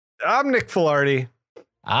I'm Nick Filardi.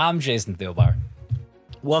 I'm Jason Thielbar.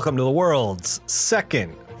 Welcome to the world's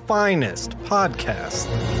second finest podcast.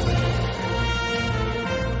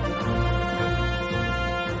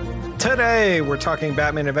 Today, we're talking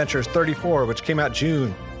Batman Adventures 34, which came out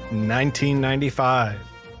June 1995.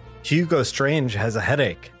 Hugo Strange has a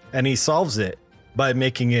headache, and he solves it by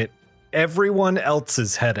making it everyone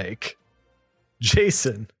else's headache.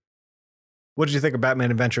 Jason, what did you think of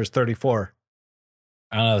Batman Adventures 34?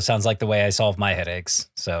 I don't know. It sounds like the way I solve my headaches.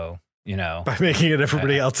 So, you know, By making it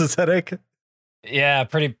everybody else's headache? yeah,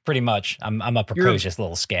 pretty much. I'm a precocious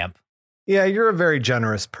little scamp. Yeah, you're a very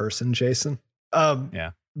generous person, Jason.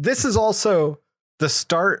 Yeah. This is also the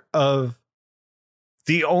start of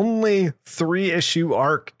the only 3-issue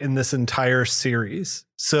arc in this entire series.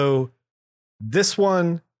 So this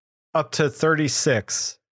one up to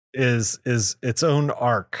 36 is its own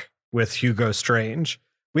arc with Hugo Strange.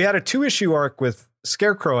 We had a 2-issue arc with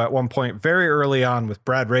Scarecrow at one point very early on with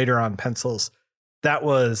Brad Rader on pencils. That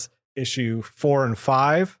was issue 4 and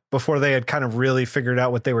 5 before they had kind of really figured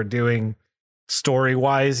out what they were doing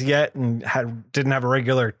story-wise yet and didn't have a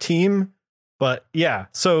regular team. But yeah,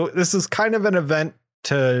 so this is kind of an event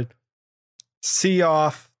to see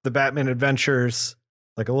off the Batman Adventures,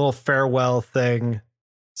 like a little farewell thing.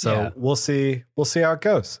 So Yeah. we'll see how it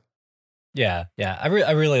goes. Yeah. I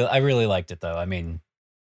really liked it though. I mean,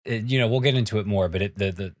 we'll get into it more, but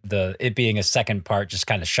it being a second part just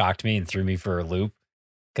kind of shocked me and threw me for a loop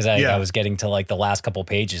because I was getting to like the last couple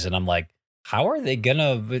pages and I'm like, how are they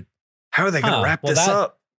gonna wrap this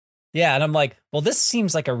up? Yeah, and I'm like, well, this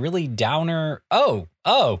seems like a really downer. Oh,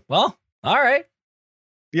 well, all right.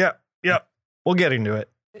 Yeah. We'll get into it.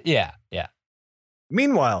 Yeah.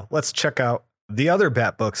 Meanwhile, let's check out the other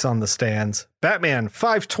Bat books on the stands. Batman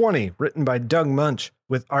 520, written by Doug Munch,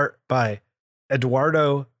 with art by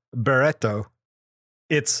Eduardo Barreto.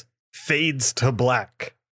 It's fades to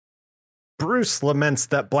black. Bruce laments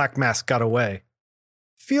that Black Mask got away.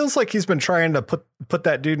 Feels like he's been trying to put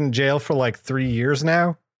that dude in jail for like 3 years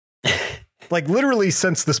now. Like literally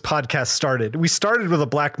since this podcast started. We started with a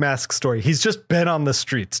Black Mask story. He's just been on the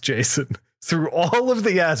streets, Jason, through all of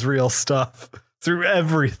the Azrael stuff, through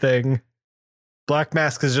everything. Black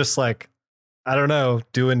Mask is just like, I don't know,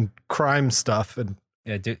 doing crime stuff and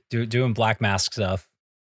doing Black Mask stuff.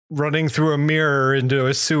 Running through a mirror into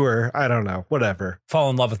a sewer. I don't know, whatever. Fall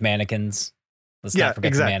in love with mannequins. Let's not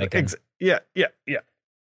forget the mannequins. Yeah.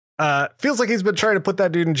 Feels like he's been trying to put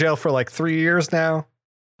that dude in jail for like 3 years now.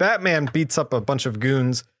 Batman beats up a bunch of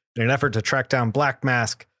goons in an effort to track down Black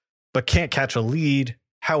Mask, but can't catch a lead.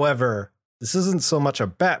 However, this isn't so much a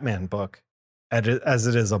Batman book as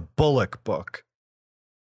it is a Bullock book.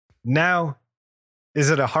 Now, is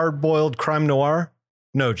it a hard-boiled crime noir?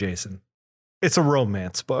 No, Jason. It's a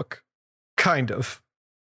romance book. Kind of.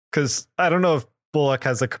 Because I don't know if Bullock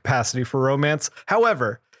has the capacity for romance.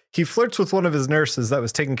 However, he flirts with one of his nurses that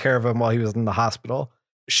was taking care of him while he was in the hospital.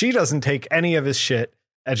 She doesn't take any of his shit,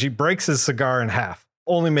 and she breaks his cigar in half.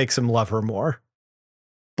 Only makes him love her more.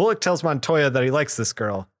 Bullock tells Montoya that he likes this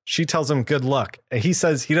girl. She tells him good luck, and he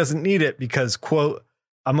says he doesn't need it because, quote,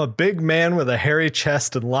 I'm a big man with a hairy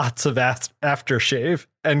chest and lots of aftershave,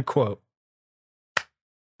 end quote.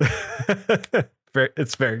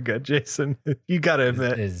 It's very good, Jason. You gotta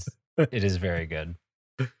admit. It is very good.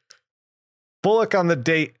 Bullock on the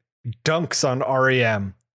date dunks on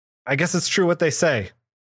REM. I guess it's true what they say.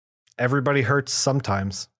 Everybody hurts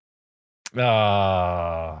sometimes.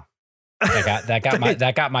 That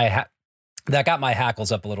got my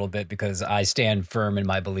hackles up a little bit because I stand firm in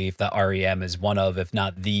my belief that REM is one of, if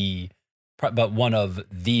not one of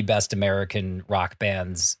the best American rock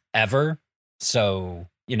bands ever. So,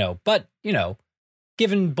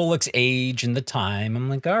 given Bullock's age and the time, I'm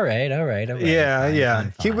like, all right. Yeah.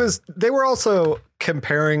 Fine. They were also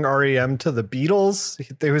comparing REM to the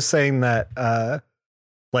Beatles. They were saying that,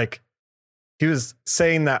 he was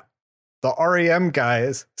saying that the REM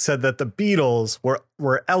guys said that the Beatles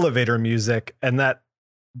were elevator music and that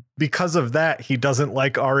because of that, he doesn't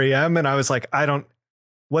like REM. And I was like,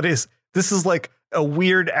 this is like a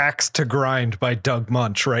weird axe to grind by Doug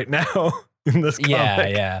Munch right now in this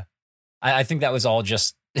comic. Yeah. I think that was all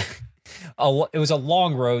just, it was a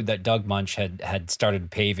long road that Doug Munch had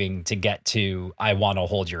started paving to get to, I want to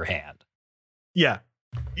hold your hand. Yeah.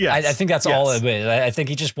 Yes. I think that's all it is. I think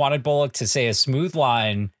he just wanted Bullock to say a smooth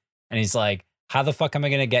line, and he's like, how the fuck am I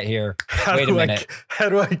going to get here? Wait a minute. How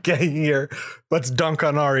do I get here? Let's dunk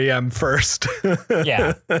on REM first.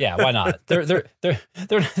 Yeah, why not? They're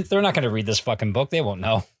not going to read this fucking book. They won't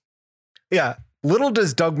know. Yeah. Little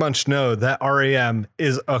does Doug Munch know that REM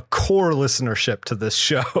is a core listenership to this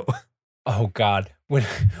show. Oh God. What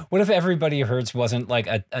if Everybody Hurts wasn't like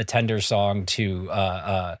a tender song to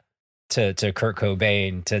Kurt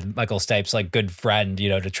Cobain, to Michael Stipe's like good friend,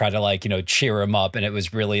 to try to like, cheer him up. And it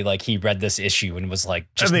was really like he read this issue and was like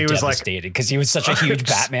just devastated because he was such a huge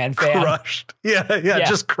Batman fan. Crushed. Yeah,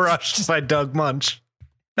 just crushed by Doug Munch.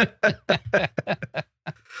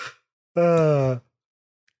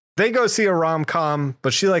 They go see a rom-com,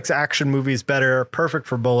 but she likes action movies better. Perfect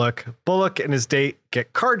for Bullock. Bullock and his date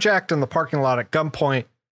get carjacked in the parking lot at gunpoint.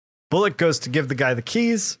 Bullock goes to give the guy the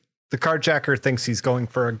keys. The carjacker thinks he's going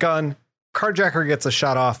for a gun. Carjacker gets a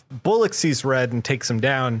shot off. Bullock sees red and takes him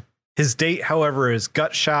down. His date, however, is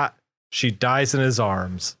gut shot. She dies in his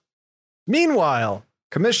arms. Meanwhile,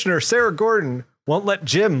 Commissioner Sarah Gordon won't let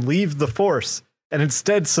Jim leave the force and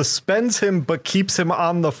instead suspends him but keeps him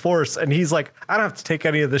on the force. And he's like, I don't have to take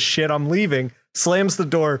any of this shit. I'm leaving. Slams the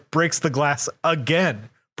door, breaks the glass again.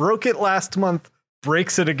 Broke it last month,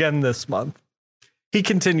 breaks it again this month. He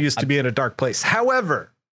continues to be in a dark place.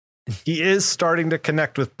 However, he is starting to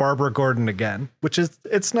connect with Barbara Gordon again,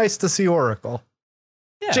 it's nice to see Oracle.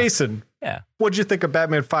 Yeah. Jason, what'd you think of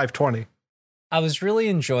Batman 520? I was really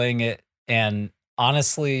enjoying it. And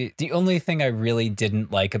honestly, the only thing I really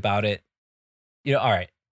didn't like about it, all right,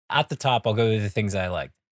 at the top, I'll go to the things I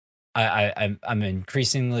liked. I'm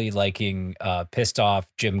increasingly liking pissed off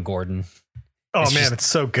Jim Gordon. It's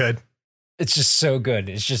so good. It's just so good.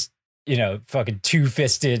 It's just, fucking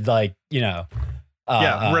two-fisted, like,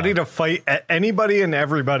 ready to fight at anybody and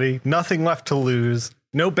everybody. Nothing left to lose.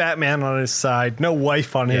 No Batman on his side. No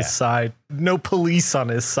wife on his side. No police on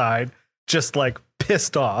his side. Just like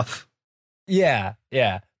pissed off. Yeah.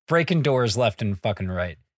 Breaking doors left and fucking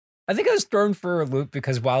right. I think I was thrown for a loop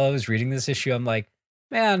because while I was reading this issue, I'm like,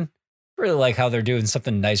 man, I really like how they're doing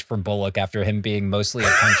something nice for Bullock after him being mostly a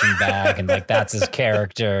punching bag and like that's his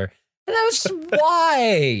character. And I was just,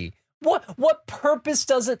 why? What purpose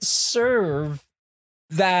does it serve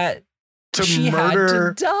that she murder,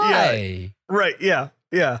 had to die? Yeah, right, yeah.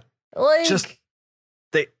 Like,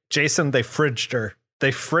 they fridged her.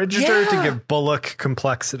 They fridged her to give Bullock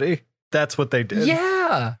complexity. That's what they did.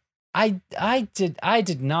 Yeah. I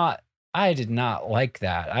did not like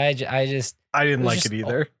that. I didn't like it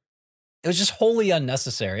either. It was just wholly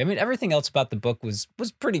unnecessary. I mean, everything else about the book was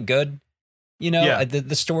pretty good.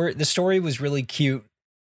 The story was really cute.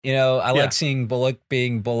 I like seeing Bullock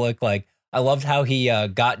being Bullock. Like, I loved how he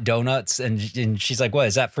got donuts and she's like, what,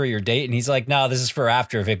 is that for your date? And he's like, no, this is for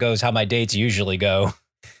after if it goes how my dates usually go.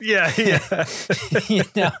 Yeah.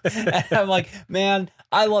 And I'm like, man,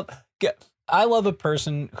 I love a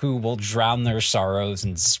person who will drown their sorrows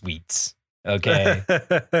in sweets. Okay.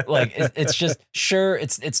 Like it's just, sure,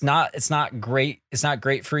 it's not great. It's not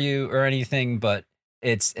great for you or anything, but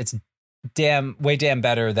it's way damn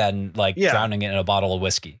better than like drowning it in a bottle of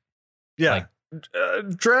whiskey. Yeah. Like,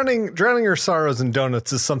 drowning your sorrows in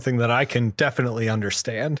donuts is something that I can definitely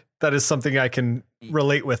understand. That is something I can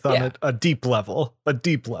relate with on a deep level.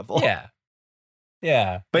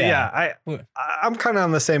 Yeah. But I'm kind of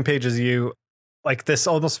on the same page as you. Like, this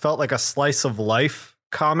almost felt like a slice of life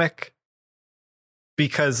comic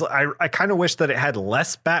because I kind of wish that it had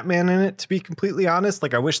less Batman in it, to be completely honest.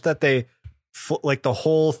 Like, I wish that the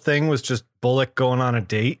whole thing was just Bullock going on a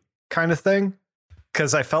date kind of thing.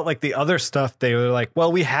 Because I felt like the other stuff, they were like,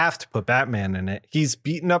 well, we have to put Batman in it. He's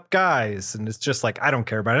beating up guys. And it's just like, I don't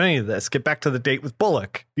care about any of this. Get back to the date with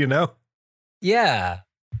Bullock, Yeah.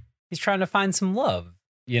 He's trying to find some love,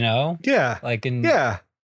 Yeah. Like,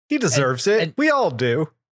 he deserves it. We all do.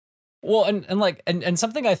 Well, and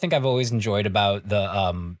something I think I've always enjoyed about the,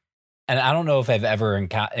 and I don't know if I've ever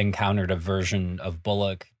encountered a version of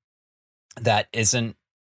Bullock that isn't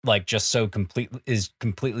like just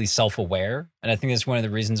completely self-aware. And I think that's one of the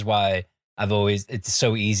reasons why it's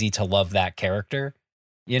so easy to love that character,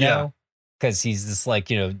 because he's this like,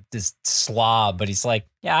 this slob, but he's like,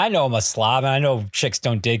 yeah, I know I'm a slob and I know chicks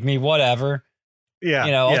don't dig me, whatever. Yeah.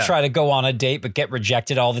 I'll try to go on a date, but get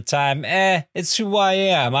rejected all the time. It's who I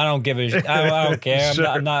am. I don't give I don't care. Sure,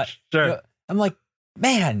 I'm not. Sure. I'm like,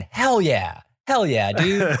 man, hell yeah,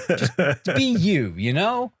 dude. Just be you.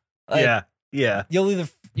 Like, yeah. You'll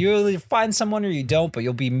either find someone or you don't, but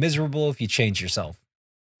you'll be miserable if you change yourself.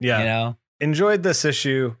 Yeah. Enjoyed this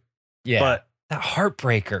issue. Yeah. But that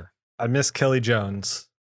heartbreaker. I miss Kelly Jones.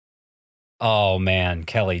 Oh man,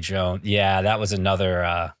 Kelly Jones. Yeah, that was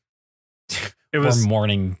another. It was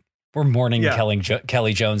we're mourning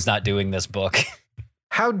Kelly Jones not doing this book.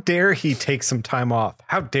 How dare he take some time off?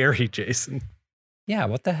 How dare he, Jason? Yeah,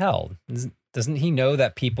 what the hell? Doesn't he know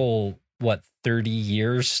that people, 30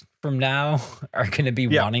 years from now are going to be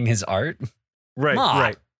wanting his art? Right.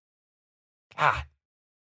 God.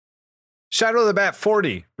 Shadow of the Bat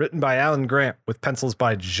 40, written by Alan Grant with pencils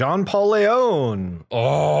by Jean-Paul Leon.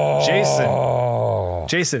 Oh,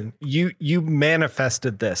 Jason, you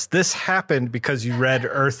manifested this. This happened because you read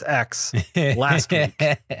Earth X last week.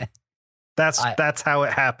 That's how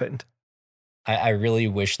it happened. I really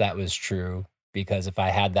wish that was true, because if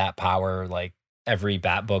I had that power, like every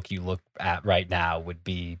Bat book you look at right now would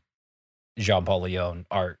be Jean-Paul Leon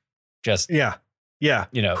art. Just yeah.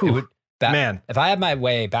 You know, it would. Man, if I had my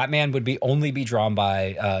way, Batman would only be drawn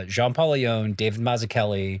by Jean-Paul Leon, David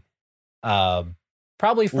Mazzucchelli,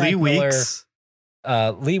 probably Frank Miller,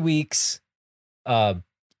 Lee Weeks.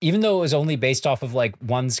 Even though it was only based off of like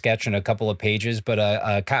one sketch and a couple of pages, but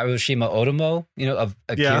Kagoshima Otomo, of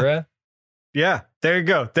Akira. Yeah, there you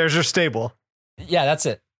go. There's your stable. Yeah, that's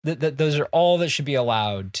it. Those are all that should be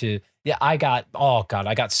allowed to. Yeah, I got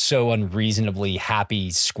so unreasonably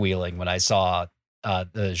happy squealing when I saw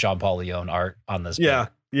the Jean-Paul Leon art on this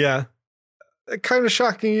book. Yeah. Kind of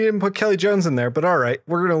shocking you didn't put Kelly Jones in there, but all right,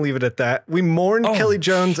 we're going to leave it at that. We mourned Kelly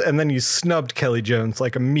Jones, and then you snubbed Kelly Jones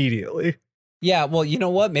like immediately. Yeah, well, you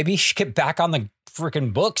know what? Maybe he should get back on the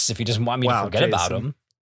freaking books if he doesn't want me to forget about him.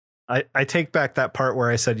 I take back that part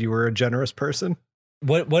where I said you were a generous person.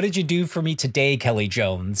 What did you do for me today, Kelly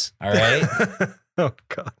Jones? All right. Oh,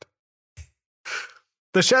 God.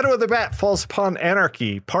 The Shadow of the Bat Falls Upon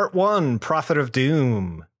Anarchy, Part 1, Prophet of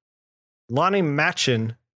Doom. Lonnie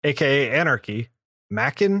Machin, a.k.a. Anarchy.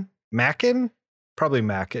 Mackin? Probably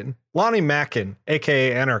Mackin. Lonnie Mackin,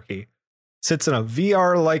 a.k.a. Anarchy, sits in a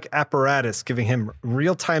VR-like apparatus, giving him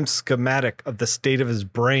real-time schematic of the state of his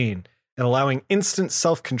brain and allowing instant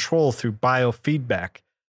self-control through biofeedback.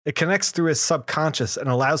 It connects through his subconscious and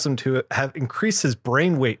allows him to have increased his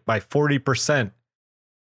brain weight by 40%.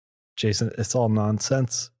 Jason, it's all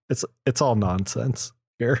nonsense. It's all nonsense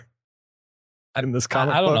here in this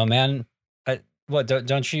comic book. I don't know, man.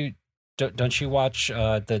 Don't you watch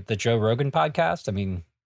the Joe Rogan podcast? I mean,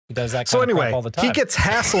 he does that kind of crap all the time. He gets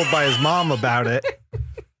hassled by his mom about it.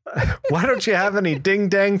 Why don't you have any ding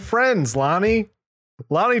dang friends, Lonnie?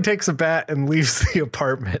 Lonnie takes a bat and leaves the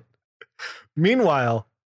apartment. Meanwhile,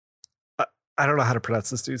 I don't know how to pronounce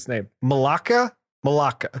this dude's name. Malaka,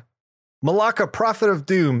 Prophet of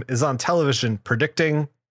Doom, is on television predicting,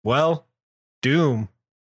 well, doom.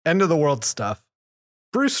 End of the world stuff.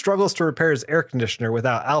 Bruce struggles to repair his air conditioner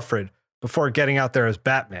without Alfred before getting out there as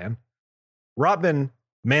Batman. Robin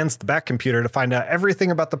mans the Bat computer to find out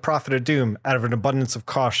everything about the Prophet of Doom out of an abundance of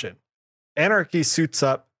caution. Anarchy suits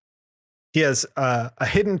up. He has a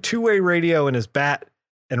hidden two-way radio in his bat,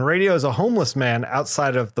 and radios a homeless man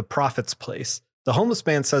outside of the Prophet's place. The homeless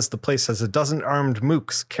man says the place has a dozen armed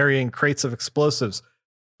mooks carrying crates of explosives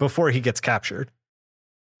before he gets captured.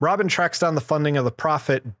 Robin tracks down the funding of the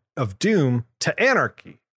Prophet of Doom to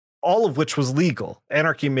Anarchy, all of which was legal.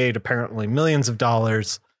 Anarchy made apparently millions of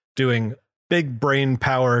dollars doing big brain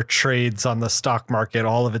power trades on the stock market.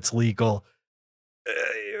 All of it's legal.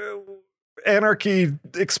 Anarchy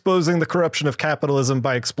exposing the corruption of capitalism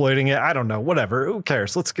by exploiting it. I don't know. Whatever. Who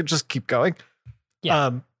cares? Let's just keep going. Yeah.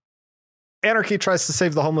 Anarchy tries to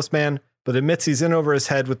save the homeless man, but admits he's in over his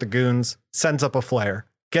head with the goons, sends up a flare,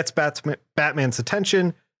 gets Batman's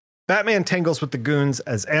attention. Batman tangles with the goons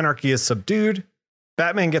as Anarchy is subdued.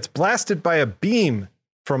 Batman gets blasted by a beam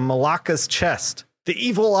from Malaka's chest. The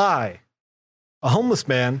evil eye. A homeless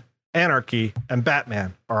man, Anarchy, and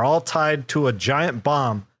Batman are all tied to a giant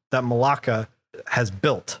bomb that Malaka has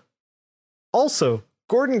built. Also,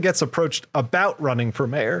 Gordon gets approached about running for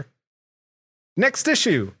mayor. Next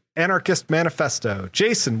issue, Anarchist Manifesto.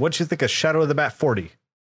 Jason, what'd you think of Shadow of the Bat 40?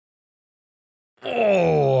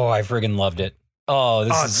 Oh, I friggin' loved it. Oh,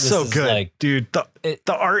 this is so good, like, dude. The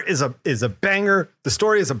art is a banger. The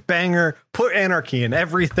story is a banger. Put Anarchy in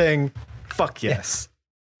everything. Fuck yes.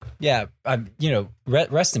 Yeah,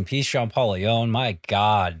 rest in peace, Jean-Paul Leon. My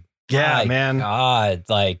God. Yeah, man. God,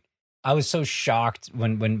 like I was so shocked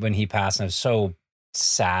when he passed, and I was so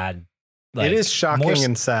sad. Like, it is shocking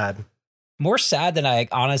and sad. More sad than I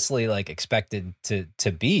honestly expected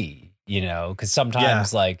to be, because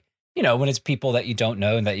sometimes when it's people that you don't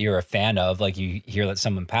know and that you're a fan of, like you hear that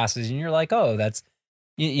someone passes and you're like, oh, that's,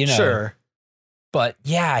 Sure. But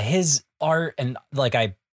yeah, his art, and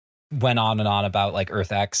I went on and on about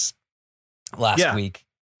Earth X last week.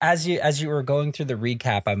 As you were going through the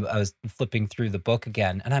recap, I was flipping through the book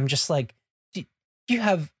again, and I'm just like, you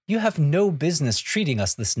have no business treating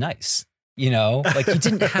us this nice. You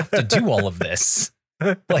didn't have to do all of this.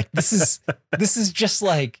 This is just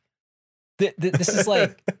this is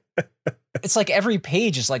it's like every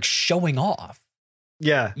page is showing off.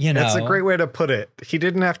 Yeah. That's a great way to put it. He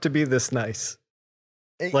didn't have to be this nice.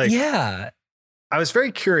 Yeah. I was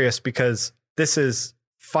very curious because this is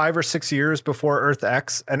 5 or 6 years before Earth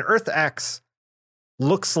X, and Earth X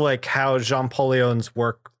looks like how Jean Paul Leon's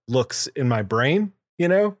work looks in my brain. You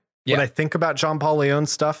know, when I think about Jean Paul Leon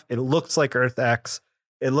stuff, it looks like Earth X.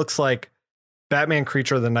 It looks like Batman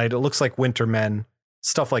Creature of the Night. It looks like Winter Men,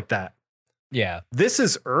 stuff like that. Yeah. This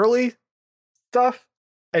is early stuff.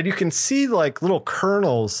 And you can see like little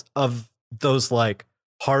kernels of those like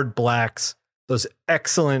hard blacks, those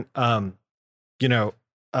excellent,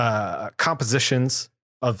 compositions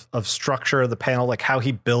of structure of the panel, like how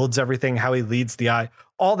he builds everything, how he leads the eye,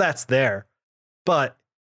 all that's there. But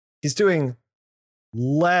he's doing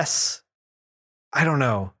less, I don't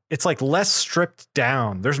know. It's like less stripped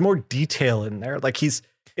down. There's more detail in there. Like it's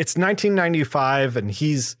 1995 and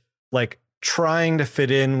he's like trying to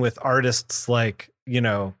fit in with artists like,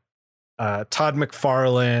 Todd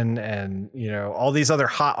McFarlane and, all these other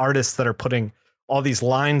hot artists that are putting all these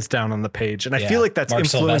lines down on the page. And I feel like that's Mark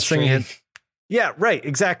influencing Silvestri. him. Yeah, right.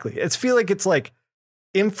 Exactly. It's feel like it's like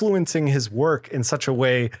influencing his work in such a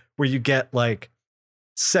way where you get like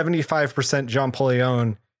 75% Jean Paul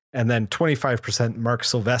Leon and then 25% Mark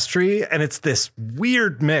Silvestri. And it's this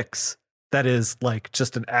weird mix that is like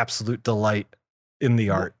just an absolute delight in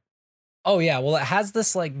the art. Oh yeah. Well, it has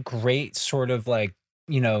this like great sort of like,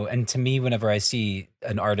 and to me, whenever I see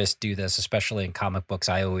an artist do this, especially in comic books,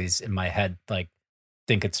 I always in my head, like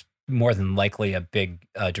think it's more than likely a big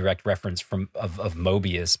direct reference of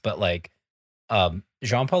Mobius, but like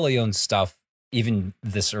Jean Paul Leon's stuff, even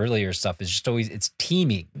this earlier stuff is just always, it's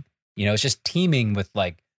teeming, it's just teeming with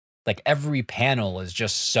like every panel is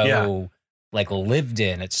just so like lived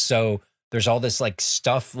in. It's so, there's all this like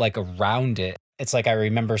stuff like around it. It's like I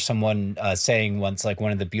remember someone saying once, like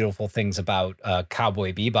one of the beautiful things about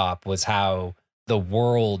Cowboy Bebop was how the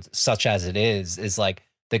world, such as it is like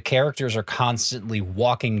the characters are constantly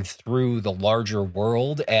walking through the larger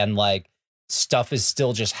world and like stuff is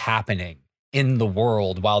still just happening in the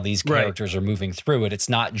world while these characters are moving through it. It's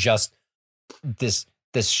not just this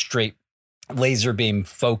straight laser beam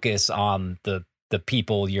focus on the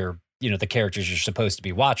people the characters you're supposed to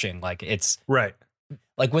be watching. Like it's right.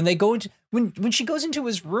 Like when they go into when she goes into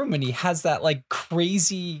his room and he has that like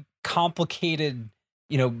crazy complicated,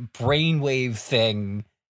 brainwave thing,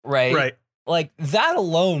 right? Right. Like that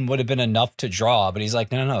alone would have been enough to draw, but he's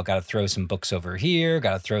like, no, got to throw some books over here,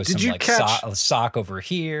 got to throw some like sock over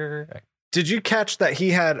here. Did you catch that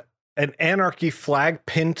he had an Anarchy flag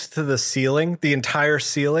pinned to the ceiling, the entire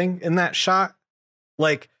ceiling in that shot?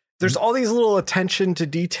 Like there's all these little attention to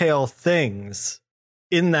detail things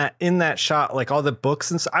in that shot, like all the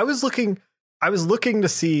books and stuff. I was looking to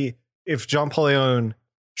see if Jean Paul Leon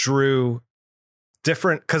drew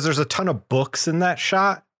different, because there's a ton of books in that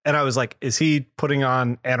shot. And I was like, is he putting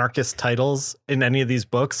on anarchist titles in any of these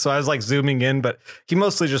books? So I was like zooming in, but he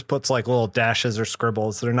mostly just puts like little dashes or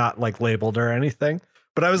scribbles. They're not like labeled or anything.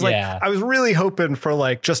 But I was like, I was really hoping for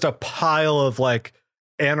like just a pile of like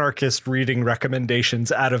anarchist reading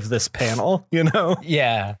recommendations out of this panel,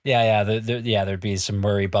 Yeah. There'd be some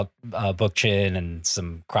Murray Bookchin and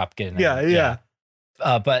some Kropkin.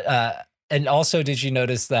 And also, did you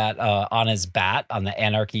notice that on his bat, on the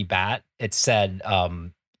Anarchy bat, it said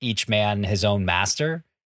each man his own master?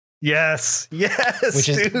 Yes, which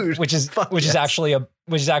is actually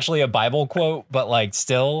a Bible quote, but like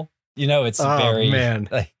still, it's very man.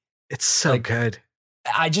 Like, it's so like, good.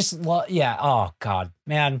 I just love, oh God,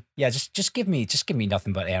 man. Yeah. Just give me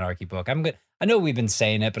nothing but Anarchy book. I'm good. I know we've been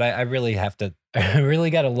saying it, but I really have to, I really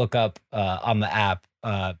got to look up on the app,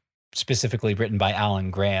 specifically written by Alan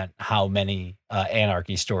Grant, how many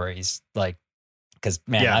Anarchy stories, like, cause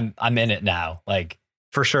man, I'm in it now. Like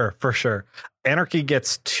for sure. Anarchy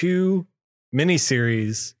gets 2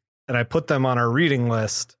 miniseries and I put them on our reading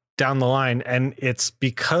list down the line. And it's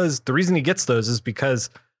because the reason he gets those is because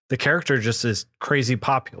the character just is crazy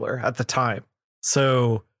popular at the time.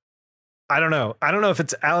 So I don't know if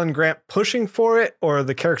it's Alan Grant pushing for it or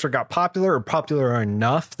the character got popular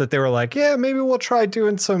enough that they were like, yeah, maybe we'll try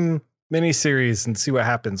doing some miniseries and see what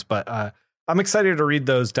happens. But I'm excited to read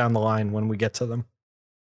those down the line when we get to them.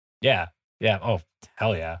 Yeah. Oh,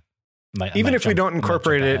 hell yeah. Even if we don't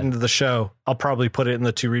incorporate it into the show, I'll probably put it in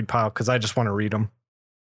the to read pile because I just want to read them.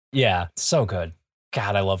 Yeah, so good.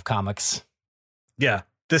 God, I love comics. Yeah.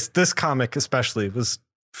 This comic especially was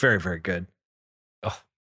very, very good. Oh.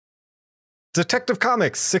 Detective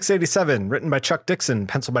Comics 687, written by Chuck Dixon,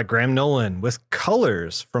 penciled by Graham Nolan, with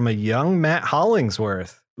colors from a young Matt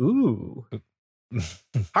Hollingsworth. Ooh.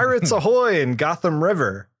 Pirates Ahoy in Gotham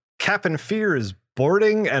River. Captain Fear is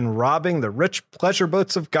boarding and robbing the rich pleasure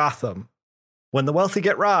boats of Gotham. When the wealthy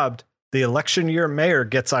get robbed, the election year mayor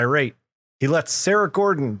gets irate. He lets Sarah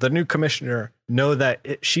Gordon, the new commissioner, know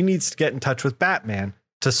that she needs to get in touch with Batman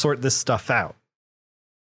to sort this stuff out.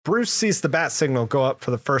 Bruce sees the bat signal go up for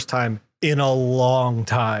the first time in a long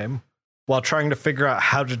time while trying to figure out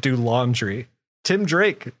how to do laundry. Tim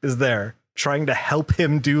Drake is there trying to help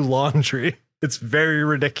him do laundry. It's very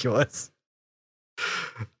ridiculous.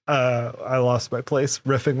 I lost my place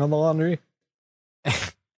riffing on the laundry.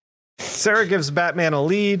 Sarah gives Batman a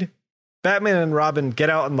lead. Batman and Robin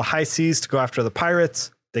get out on the high seas to go after the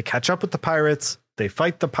pirates. They catch up with the pirates. They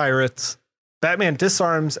fight the pirates. Batman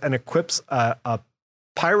disarms and equips a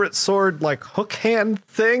pirate sword, like hook hand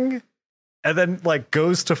thing, and then like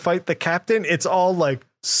goes to fight the captain. It's all like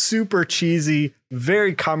super cheesy,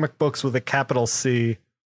 very comic books with a capital C.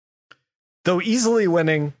 Though easily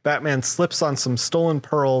winning, Batman slips on some stolen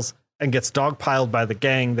pearls and gets dogpiled by the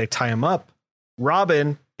gang. They tie him up.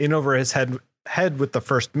 Robin, in over his head with the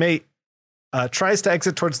first mate, tries to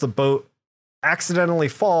exit towards the boat, accidentally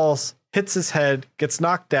falls, hits his head, gets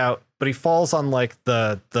knocked out, but he falls on like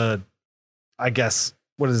the I guess,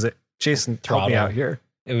 what is it? Jason, help me out here.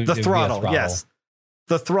 The throttle, yes.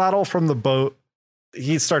 The throttle from the boat.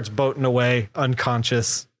 He starts boating away,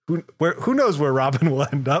 unconscious. Who knows where Robin will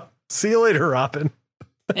end up? See you later, Robin.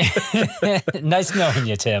 Nice knowing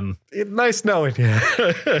you, Tim. Nice knowing you.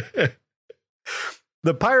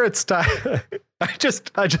 The pirates die. I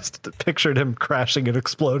just pictured him crashing and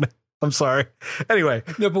exploding. I'm sorry. Anyway,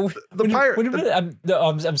 no, but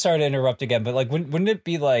I'm sorry to interrupt again, but like, wouldn't it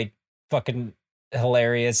be like fucking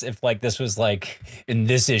hilarious if like this was like in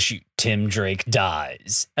this issue Tim Drake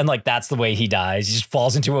dies and like that's the way he dies? He just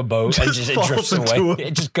falls into a boat and it drifts away.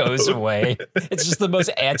 It just goes away. It's just the most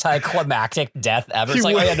anticlimactic death ever. It's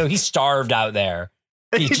like, oh yeah, no, he starved out there.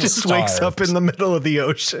 He just wakes up in the middle of the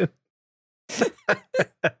ocean.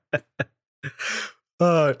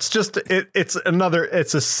 It's just it's a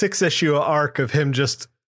 6-issue arc of him just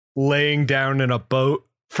laying down in a boat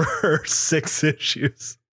for 6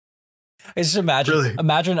 issues. I just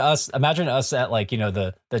imagine us at like, you know,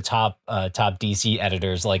 the top DC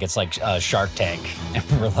editors, like it's like Shark Tank, and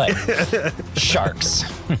we're like, sharks,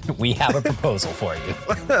 we have a proposal for you.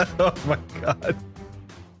 Oh my god.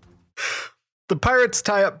 The pirates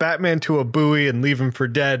tie up Batman to a buoy and leave him for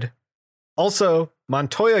dead. Also,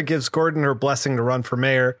 Montoya gives Gordon her blessing to run for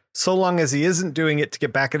mayor, so long as he isn't doing it to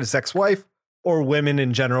get back at his ex-wife or women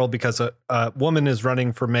in general, because a woman is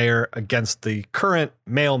running for mayor against the current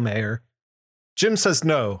male mayor. Jim says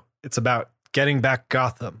no, it's about getting back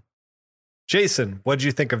Gotham. Jason, what did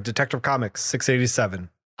you think of Detective Comics 687?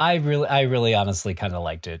 I really honestly kind of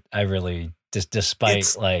liked it. I really, despite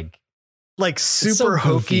it's like super so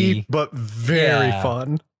hokey, but very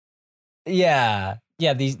fun. Yeah.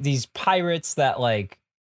 Yeah, these pirates that like,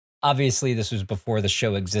 obviously this was before the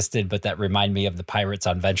show existed, but that remind me of the pirates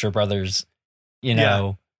on Venture Brothers, you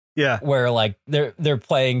know, where like they're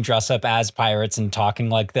playing dress up as pirates and talking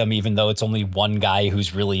like them, even though it's only one guy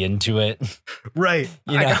who's really into it. Right.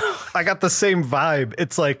 I got the same vibe.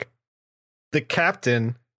 It's like the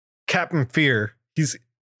Captain Fear.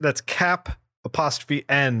 That's Cap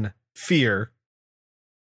 'N Fear.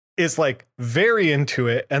 Is like very into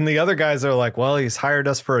it, and the other guys are like, well, he's hired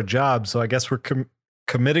us for a job, so I guess we're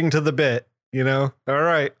committing to the bit, you know. All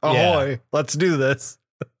right, ahoy, let's do this.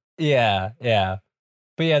 Yeah.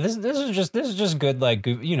 But yeah, this is just good. Like,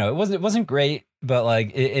 you know, it wasn't great, but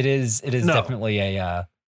like it is definitely a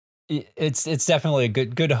it's definitely a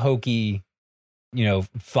good hokey, you know,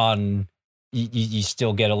 fun. You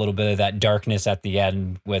still get a little bit of that darkness at the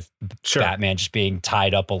end with Batman just being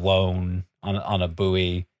tied up alone on a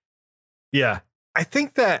buoy. Yeah, I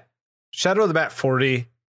think that Shadow of the Bat 40,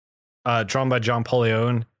 drawn by John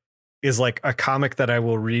Paulione, is like a comic that I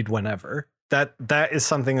will read whenever. That is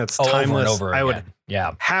something that's timeless. Over and over again. I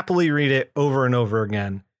would happily read it over and over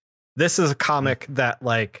again. This is a comic that,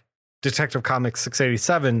 like Detective Comics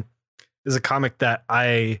 687, is a comic that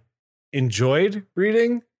I enjoyed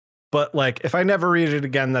reading, but like if I never read it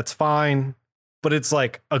again, that's fine. But it's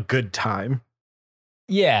like a good time.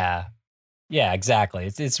 Yeah. Yeah,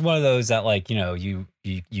 exactly. It's one of those that like, you know, you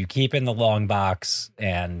keep in the long box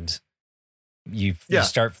and you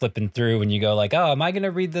start flipping through and you go like, oh, am I going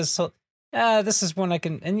to read this? This is one I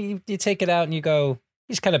can, and you take it out and you go,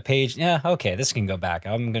 you just kind of page. Yeah. Okay. This can go back.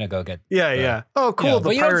 I'm going to go get. Yeah. Oh, cool. You know,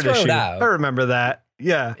 the pirate issue. I remember that.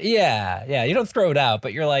 Yeah. Yeah. You don't throw it out,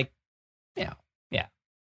 but you're like, yeah.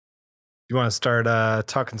 You want to start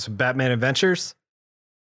talking some Batman adventures?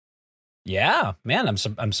 Yeah, man,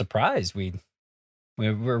 I'm surprised.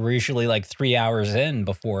 We're usually like 3 hours in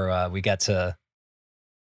before we get to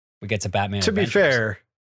Batman. To be fair,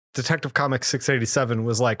 Detective Comics 687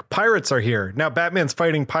 was like, pirates are here. Now Batman's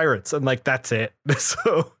fighting pirates. And like, that's it.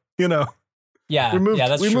 So, you know, Yeah. we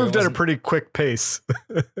That's moved true. at a pretty quick pace.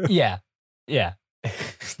 Yeah. Yeah.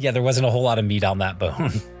 Yeah. There wasn't a whole lot of meat on that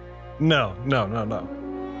bone. No.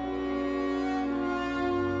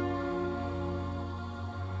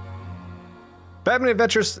 Batman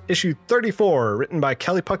Adventures issue 34, written by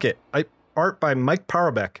Kelly Puckett, art by Mike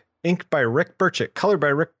Parobeck, inked by Rick Burchett, colored by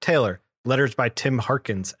Rick Taylor, letters by Tim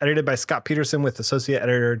Harkins, edited by Scott Peterson with associate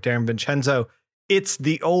editor Darren Vincenzo. It's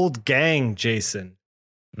the old gang, Jason.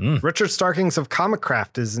 Richard Starkings of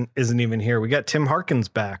Comicraft isn't even here. We got Tim Harkins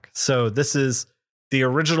back. So this is the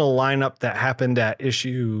original lineup that happened at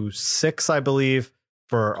issue 6, I believe,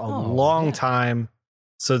 for a long time.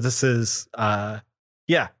 So this is this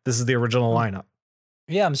is the original lineup.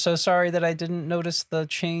 Yeah, I'm so sorry that I didn't notice the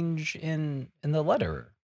change in the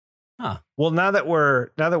letter. Huh. Well, now that we're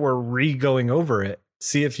re-going over it,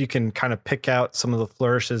 see if you can kind of pick out some of the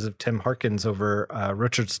flourishes of Tim Harkins over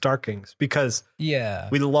Richard Starkings, because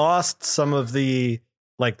we lost some of the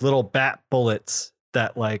like little bat bullets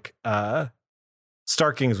that like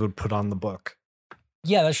Starkings would put on the book.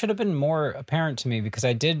 Yeah, that should have been more apparent to me, because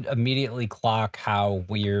I did immediately clock how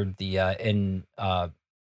weird the in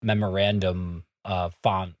memorandum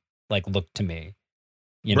font like looked to me.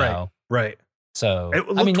 You know, right. So it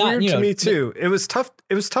looked weird to me too. It was tough.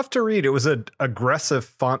 It was tough to read. It was an aggressive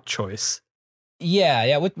font choice.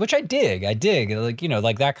 Yeah, which I dig. Like, you know,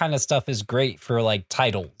 like that kind of stuff is great for like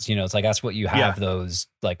titles. You know, it's like that's what you have those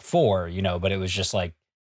like for. You know, but it was just like,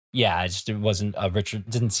 it wasn't a Richard.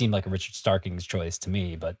 Didn't seem like a Richard Starkings choice to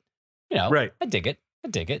me. But you know, I dig it.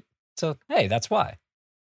 So hey, that's why.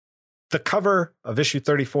 The cover of issue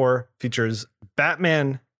 34 features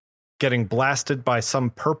Batman getting blasted by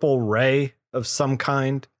some purple ray of some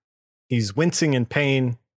kind. He's wincing in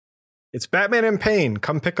pain. It's Batman in pain.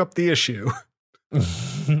 Come pick up the issue.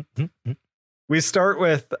 We start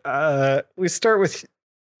with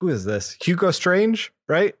who is this? Hugo Strange,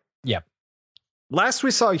 right? Yep. Last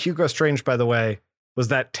we saw Hugo Strange, by the way, was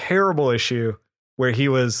that terrible issue where he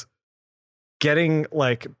was getting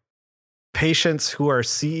like patients who are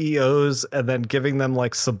CEOs and then giving them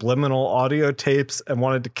like subliminal audio tapes and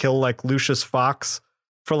wanted to kill like Lucius Fox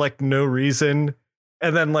for like no reason.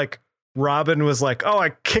 And then like Robin was like, oh,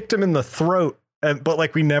 I kicked him in the throat. But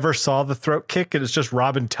like we never saw the throat kick. And it's just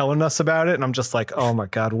Robin telling us about it. And I'm just like, oh my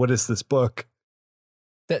God, what is this book?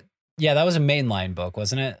 That was a mainline book,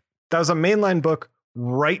 wasn't it? That was a mainline book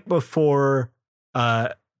right before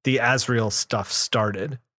the Azrael stuff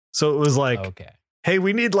started. So it was like, hey,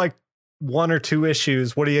 we need like 1 or 2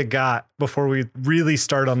 issues. What do you got before we really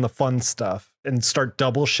start on the fun stuff and start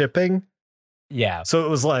double shipping? Yeah. So it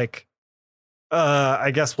was like,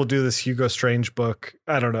 I guess we'll do this Hugo Strange book.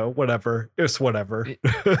 I don't know, whatever. It's whatever.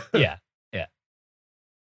 Yeah.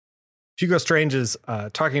 Hugo Strange is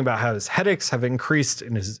talking about how his headaches have increased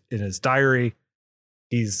in his diary.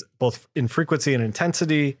 He's both in frequency and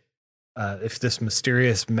intensity. If this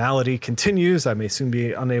mysterious malady continues, I may soon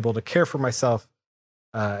be unable to care for myself.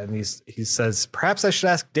 And he says, perhaps I should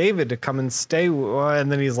ask David to come and stay.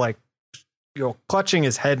 And then he's like, clutching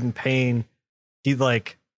his head in pain. He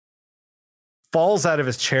like falls out of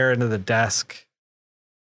his chair into the desk.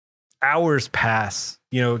 Hours pass.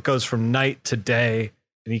 It goes from night to day.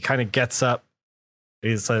 And he kind of gets up.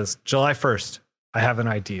 He says, July 1st, I have an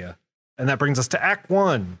idea. And that brings us to Act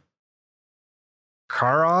 1.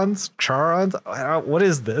 Charons? What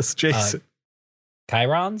is this, Jason?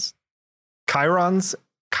 Chirons? Chiron's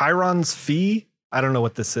fee? I don't know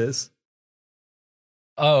what this is.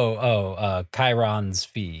 Chiron's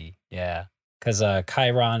fee. Yeah. Because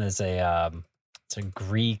Chiron is it's a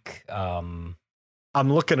Greek. I'm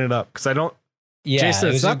looking it up because I don't. Yeah, Jason,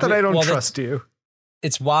 it's not that I don't trust you.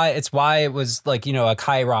 It's why it was like, a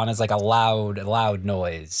Chiron is like a loud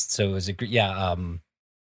noise. So it was he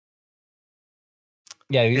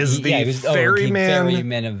was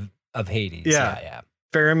ferryman of Hades. Yeah.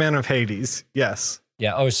 Ferryman of Hades. Yes.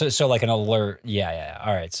 Yeah. Oh, so like an alert. Yeah.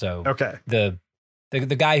 All right. So okay. The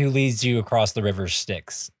guy who leads you across the river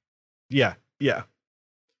Styx. Yeah. So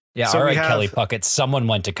all right, Kelly Puckett. Someone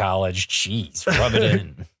went to college. Jeez, rub it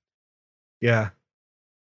in. Yeah.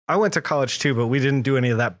 I went to college too, but we didn't do any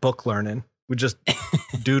of that book learning. We just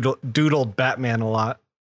doodled Batman a lot.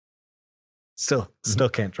 Still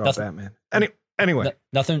can't draw Batman. Anyway.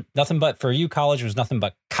 Nothing but for you, college was nothing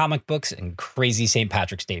but comic books and crazy St.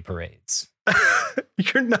 Patrick's Day parades.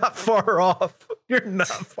 You're not far off.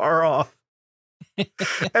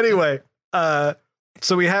 Anyway,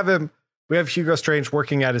 so we have Hugo Strange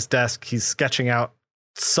working at his desk. He's sketching out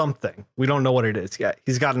something. We don't know what it is yet.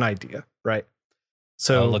 He's got an idea, right?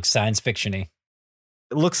 So it looks science fiction-y.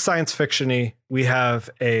 It looks science fiction-y. We have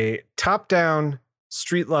a top-down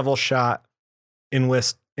street level shot in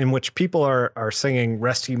which people are singing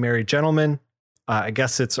 "Rest Ye Merry Gentlemen." I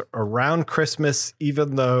guess it's around Christmas,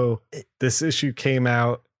 even though this issue came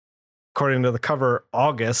out, according to the cover,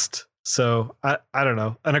 August. So I don't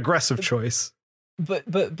know, an aggressive choice.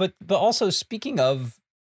 But also, speaking of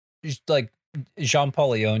like Jean-Paul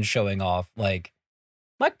Leon showing off, like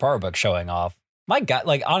Mike Barbuck showing off, my God,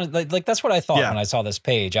 like honestly, like that's what I thought when I saw this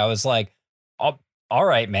page. I was like, oh, all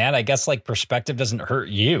right, man. I guess like perspective doesn't hurt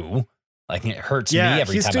you. Like it hurts me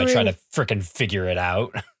every time I try to freaking figure it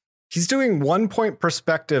out. He's doing 1 point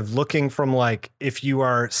perspective, looking from like if you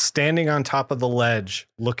are standing on top of the ledge,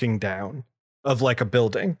 looking down of like a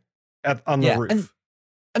building on the roof.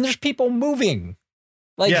 And there's people moving.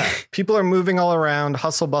 Like people are moving all around,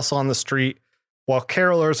 hustle bustle on the street while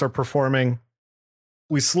carolers are performing.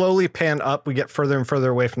 We slowly pan up. We get further and further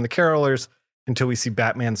away from the carolers until we see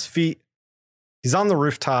Batman's feet. He's on the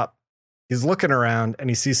rooftop. He's looking around and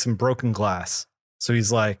he sees some broken glass. So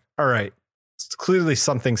he's like, all right, clearly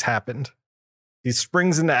something's happened. He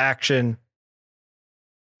springs into action,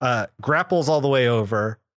 grapples all the way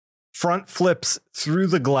over, front flips through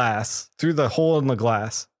the glass, through the hole in the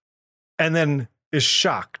glass, and then is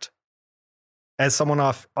shocked as someone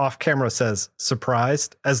off camera says,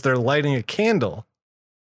 surprised, as they're lighting a candle.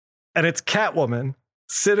 And it's Catwoman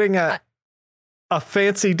sitting at a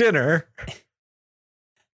fancy dinner.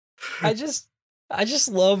 I just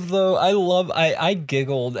love though. I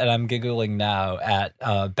giggled and I'm giggling now at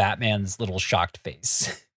Batman's little shocked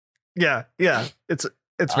face. Yeah. It's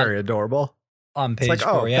very adorable. On page it's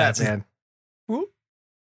like, 4, Batman.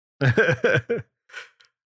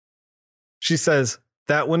 She says,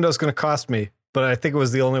 that window's going to cost me, but I think it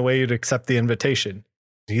was the only way you'd accept the invitation.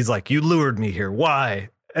 He's like, you lured me here. Why?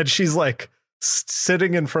 And she's like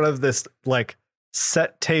sitting in front of this like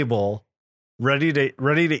set table, ready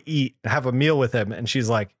to eat, have a meal with him. And she's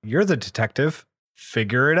like, you're the detective.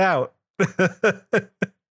 Figure it out.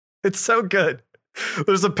 It's so good.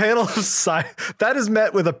 There's a panel of that is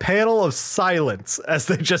met with a panel of silence as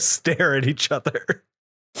they just stare at each other.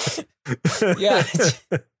 Yeah.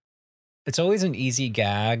 It's always an easy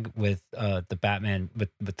gag with the Batman,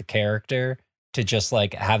 with the character, to just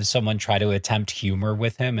like have someone try to attempt humor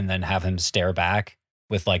with him and then have him stare back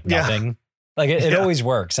with like nothing. Yeah. Like it always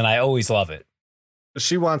works. And I always love it.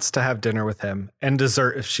 She wants to have dinner with him and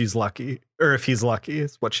dessert if she's lucky, or if he's lucky,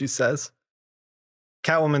 is what she says.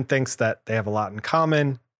 Catwoman thinks that they have a lot in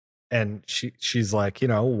common. And she's like,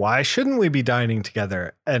 why shouldn't we be dining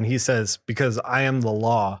together? And he says, because I am the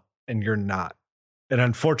law and you're not. And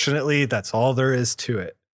unfortunately, that's all there is to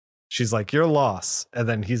it. She's like, you're lost. And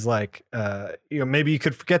then he's like, maybe you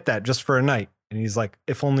could forget that just for a night. And he's like,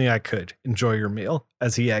 if only I could. Enjoy your meal,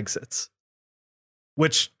 as he exits.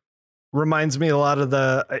 Which reminds me a lot of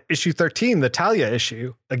the issue 13, the Talia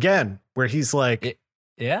issue, again, where he's like,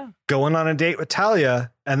 going on a date with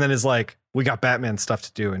Talia, and then is like, we got Batman stuff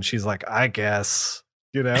to do. And she's like, I guess,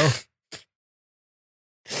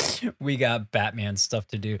 we got Batman stuff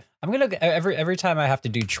to do. I'm gonna every time I have to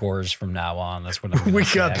do chores from now on. That's what I'm gonna we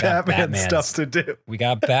say. got Batman stuff to do. We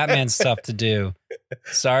got Batman stuff to do.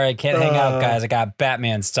 Sorry, I can't hang out, guys. I got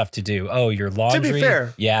Batman stuff to do. Oh, your laundry? To be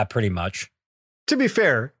fair, yeah, pretty much. To be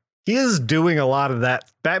fair, he is doing a lot of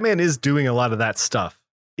that. Batman is doing a lot of that stuff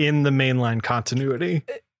in the mainline continuity.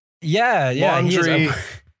 Yeah. Laundry,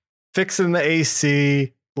 fixing the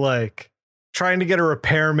AC, like trying to get a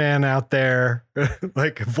repairman out there,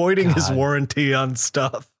 like avoiding his warranty on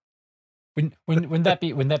stuff. Wouldn't that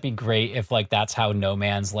be great if like that's how No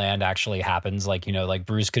Man's Land actually happens? Like, like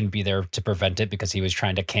Bruce couldn't be there to prevent it because he was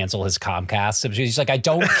trying to cancel his Comcast. So he's like, I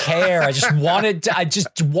don't care. I just want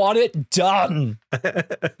it done.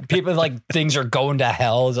 People like things are going to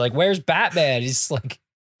hell. It's like, where's Batman? He's like,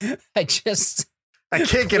 I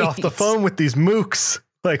can't get off the phone with these mooks.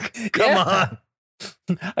 Like, come on.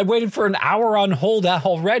 I waited for an hour on hold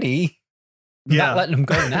already. Not letting him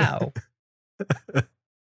go now.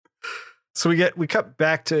 So we cut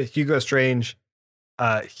back to Hugo Strange.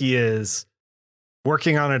 He is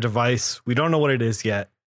working on a device. We don't know what it is yet.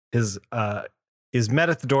 He's met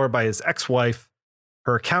at the door by his ex-wife.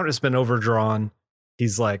 Her account has been overdrawn.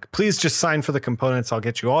 He's like, please just sign for the components. I'll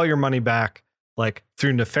get you all your money back, like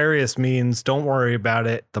through nefarious means. Don't worry about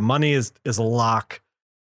it. The money is a lock.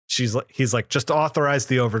 He's like, just authorize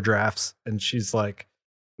the overdrafts. And she's like,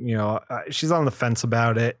 she's on the fence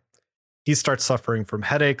about it. He starts suffering from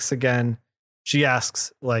headaches again. She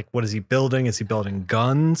asks, like, what is he building? Is he building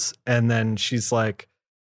guns? And then he's like,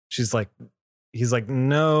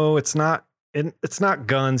 no, it's not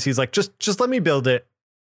guns. He's like, just let me build it.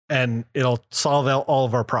 and it'll solve all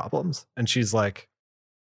of our problems. And she's like,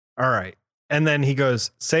 all right. And then he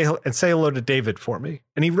goes, say hello to David for me.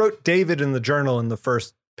 And he wrote David in the journal in the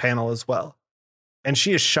first panel as well. And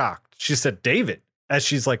she is shocked. She said, David, as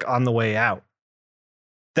she's like on the way out.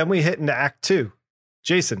 Then we hit into Act 2.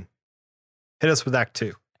 Jason, hit us with Act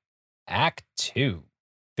 2. Act 2,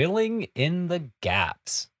 filling in the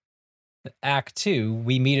gaps. Act 2,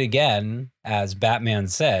 we meet again, as Batman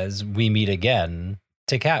says, we meet again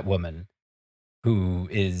to Catwoman, who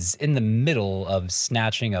is in the middle of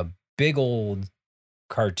snatching a big old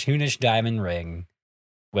cartoonish diamond ring,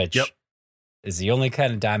 which is the only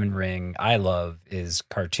kind of diamond ring I love, is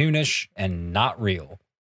cartoonish and not real.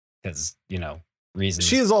 Because, reasons.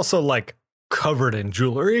 She is also like covered in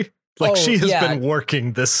jewelry. Like she has been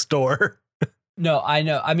working this store. No, I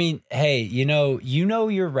know. I mean, hey,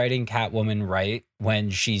 you're writing Catwoman right when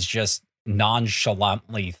she's just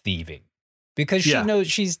nonchalantly thieving, because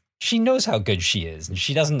she knows how good she is, and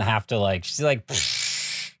she doesn't have to she's like,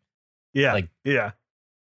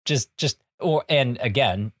 and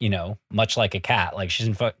again, much like a cat, like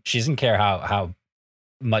she doesn't care how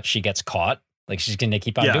much she gets caught. Like she's going to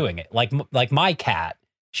keep on doing it. Like my cat,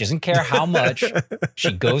 she doesn't care how much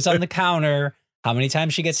she goes on the counter, how many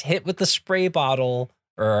times she gets hit with the spray bottle,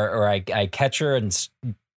 or I catch her and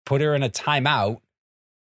put her in a timeout,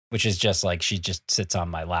 which is just like she just sits on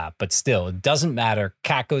my lap. But still, it doesn't matter.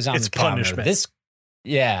 Cat goes on the counter. Punishment.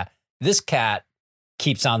 This cat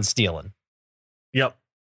keeps on stealing. Yep.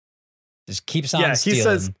 Just keeps on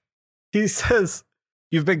stealing. He says,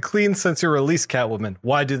 you've been clean since your release, Catwoman.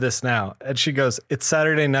 Why do this now? And she goes, it's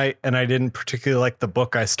Saturday night and I didn't particularly like the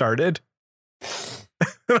book I started.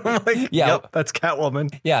 I'm like, yep, that's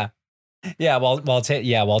Catwoman. Yeah. Yeah. While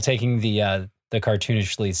taking the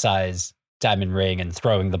cartoonishly sized diamond ring and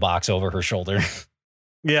throwing the box over her shoulder.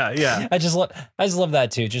 Yeah. I just love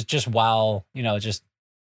that too. Just while,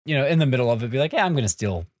 in the middle of it, be like, yeah, I'm gonna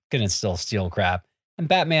still steal crap. And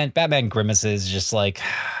Batman grimaces, just like,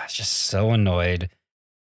 just so annoyed.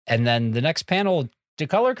 And then the next panel, the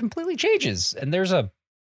color completely changes, and there's a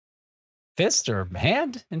fist or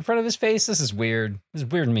hand in front of his face. This is weird. This is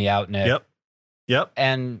weirding me out, Nick. Yep.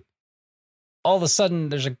 And all of a sudden,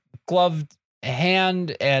 there's a gloved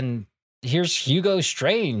hand, and here's Hugo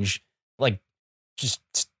Strange, like, just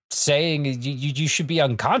saying, you should be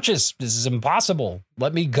unconscious. This is impossible.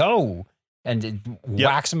 Let me go. And it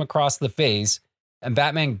whacks him across the face. And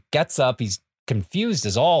Batman gets up. He's confused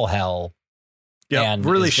as all hell. Yeah,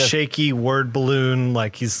 really shaky word balloon.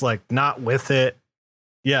 Like he's like not with it.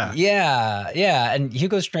 Yeah. And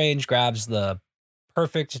Hugo Strange grabs the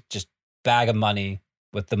perfect just bag of money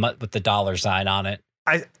with the dollar sign on it.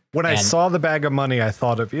 I saw the bag of money, I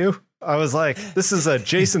thought of you. I was like, this is a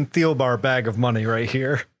Jason Thielbar bag of money right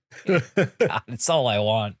here. God, it's all I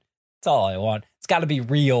want. It's all I want. It's got to be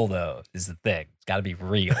real, though, is the thing. It's got to be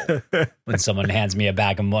real when someone hands me a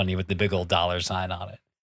bag of money with the big old dollar sign on it.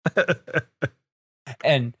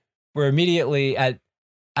 And we're immediately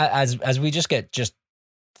as we just get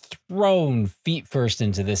thrown feet first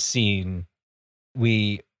into this scene,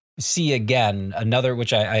 we see again another,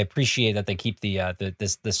 which I appreciate that they keep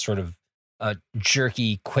this sort of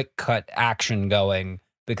jerky, quick cut action going,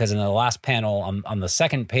 because in the last panel on the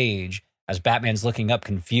second page, as Batman's looking up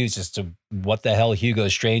confused as to what the hell Hugo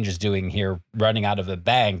Strange is doing here, running out of a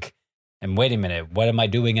bank, and wait a minute, what am I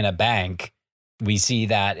doing in a bank? We see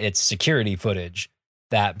that it's security footage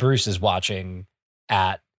that Bruce is watching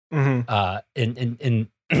at in the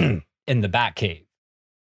Batcave.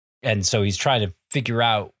 And so he's trying to figure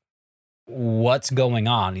out what's going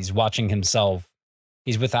on. He's watching himself.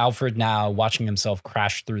 He's with Alfred now, watching himself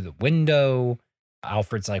crash through the window.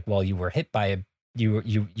 Alfred's like, well, you were hit by a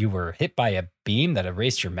beam that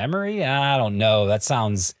erased your memory. I don't know. That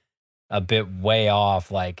sounds a bit way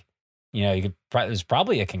off. Like, it was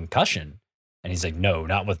probably a concussion. And he's like, no,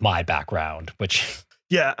 not with my background, which.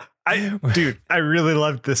 Yeah, I really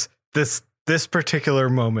loved this particular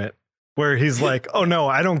moment where he's like, oh no,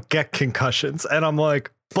 I don't get concussions. And I'm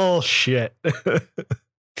like, bullshit.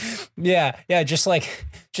 Yeah. Just like,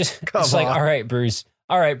 all right, Bruce.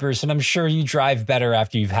 And I'm sure you drive better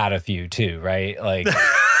after you've had a few too, right? Like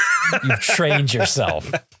you've trained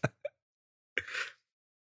yourself.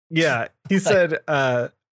 Yeah. He said,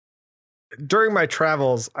 during my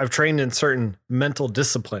travels, I've trained in certain mental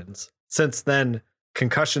disciplines. Since then,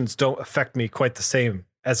 concussions don't affect me quite the same,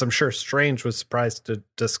 as I'm sure Strange was surprised to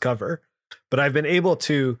discover. But I've been able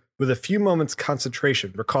to, with a few moments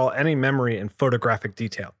concentration, recall any memory in photographic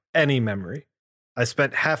detail. Any memory. I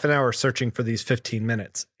spent half an hour searching for these 15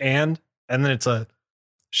 minutes. And then it's a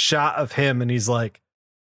shot of him and he's like,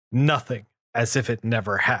 nothing. as if it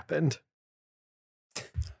never happened.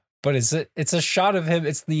 But it's a shot of him.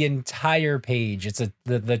 It's the entire page. It's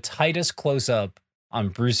the tightest close up on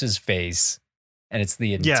Bruce's face, and it's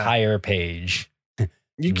the entire page.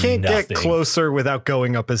 You can't get closer without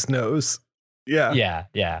going up his nose. Yeah.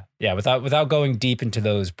 Without going deep into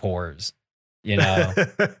those pores,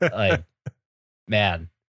 like, man,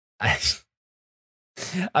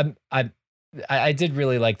 I did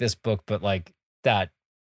really like this book, but like that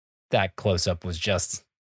close up was just.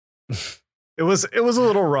 It was a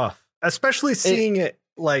little rough, especially seeing it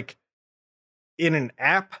like in an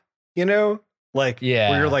app, like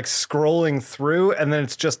where you're like scrolling through and then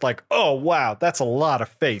it's just like, oh, wow, that's a lot of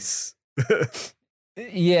face.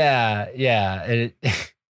 Yeah.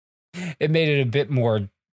 It made it a bit more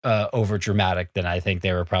over dramatic than I think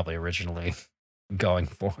they were probably originally going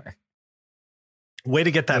for. Way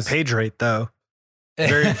to get that page rate, though.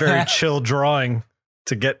 Very, very chill drawing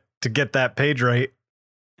to get that page rate.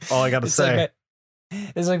 All I got to say.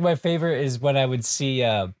 It's like my favorite is when I would see,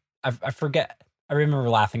 I forget, I remember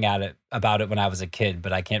laughing about it when I was a kid,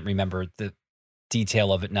 but I can't remember the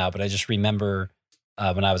detail of it now. But I just remember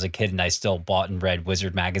when I was a kid and I still bought and read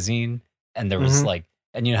Wizard magazine. And there was like,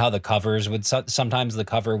 and you know how the covers would, sometimes the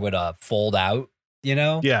cover would fold out,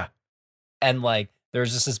 Yeah. And like,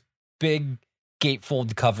 there's just this big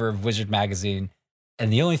gatefold cover of Wizard magazine.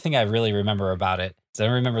 And the only thing I really remember about it is I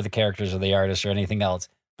don't remember the characters or the artist or anything else.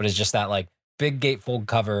 But it's just that like big gatefold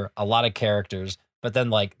cover, a lot of characters, but then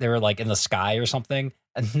like they were like in the sky or something.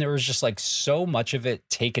 And there was just like so much of it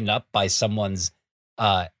taken up by someone's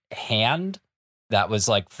hand that was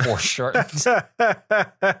like foreshortened.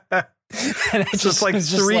 And it's just like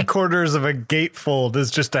three-quarters of a gatefold is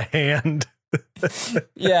just a hand.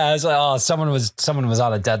 Yeah, it's like, oh, someone was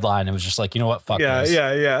on a deadline and was just like, you know what, fuck this.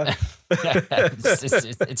 Yeah.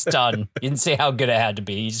 It's done. You didn't say how good it had to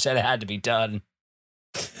be. You just said it had to be done.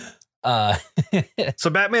 So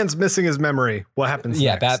Batman's missing his memory. What happens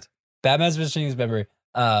next? Batman's missing his memory.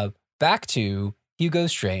 Back to Hugo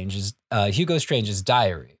Strange's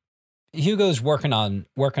diary. Hugo's working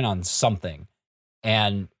on something,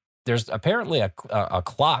 and there's apparently a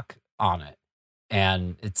clock on it,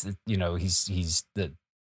 and it's the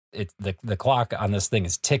clock on this thing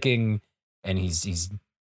is ticking, and he's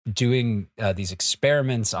doing these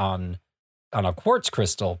experiments on a quartz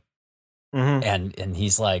crystal. And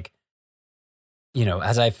he's like,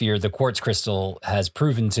 as I feared, the quartz crystal has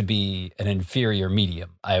proven to be an inferior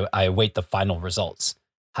medium. I await the final results.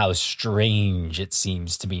 How strange it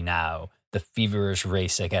seems to me now. The feverish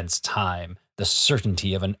race against time. The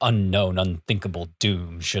certainty of an unknown, unthinkable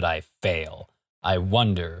doom should I fail. I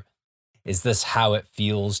wonder, is this how it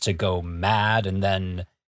feels to go mad and then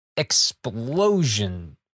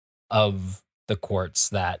explosion of the quartz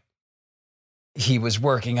that he was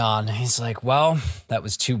working on? He's like, well, that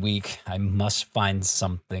was too weak. I must find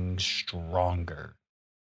something stronger.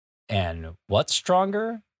 And what's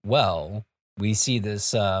stronger? Well, we see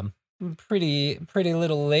this pretty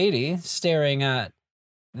little lady staring at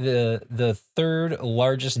the third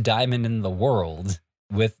largest diamond in the world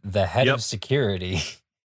with the head of security,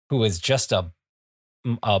 who is just a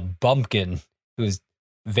bumpkin who's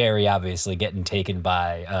very obviously getting taken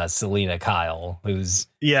by Selina Kyle, who's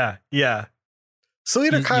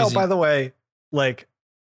Selina Kyle, by the way, like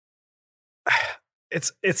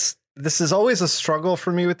this is always a struggle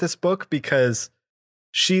for me with this book because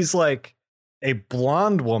she's like a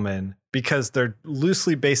blonde woman because they're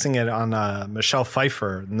loosely basing it on Michelle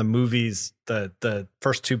Pfeiffer in the movies, the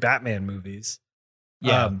first two Batman movies.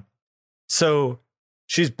 Yeah. So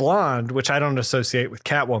she's blonde, which I don't associate with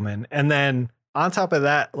Catwoman. And then on top of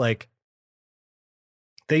that, like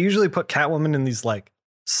they usually put Catwoman in these like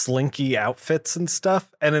slinky outfits and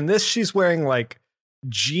stuff. And in this, she's wearing like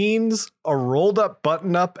jeans, a rolled up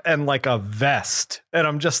button up, and like a vest. And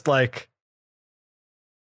I'm just like,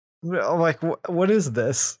 what is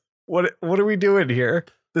this? What are we doing here?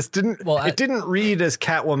 This didn't, it didn't read as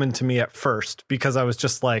Catwoman to me at first because I was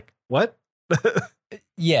just like, what?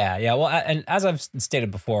 Yeah. Well, and as I've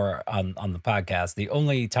stated before on the podcast, the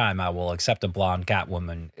only time I will accept a blonde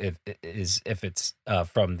Catwoman if it's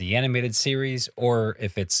from the animated series or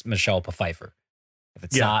if it's Michelle Pfeiffer. If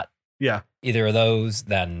it's not either of those,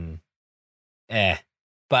 then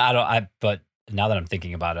But but now that I'm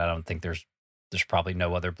thinking about it, I don't think there's probably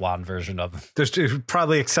no other blonde version of. There's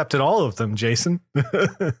probably accepted all of them, Jason.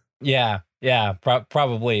 Yeah,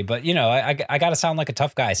 probably. But I got to sound like a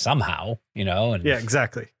tough guy somehow, And yeah,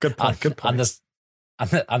 exactly. Good point. Good point.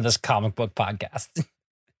 On this comic book podcast.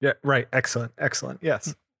 Yeah. Right. Excellent.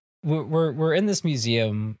 Yes. We're in this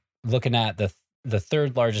museum looking at the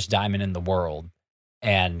third largest diamond in the world,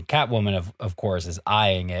 And Catwoman, of course, is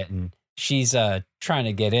eyeing it, and she's trying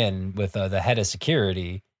to get in with the head of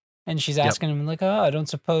security. And she's asking him, like, oh, I don't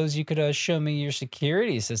suppose you could show me your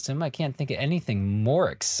security system. I can't think of anything more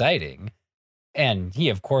exciting. And he,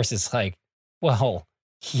 of course, is like, well,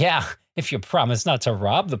 yeah, if you promise not to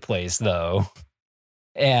rob the place, though.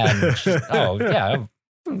 And she's, oh, yeah,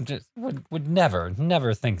 just would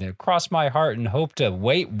never think that. Cross my heart and hope to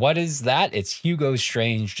wait. What is that? It's Hugo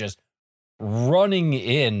Strange just running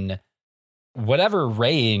in, whatever,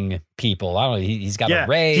 raying people. I don't know. He's got a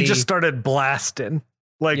ray. He just started blasting.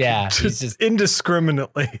 Like, just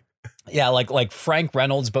indiscriminately. Yeah, like Frank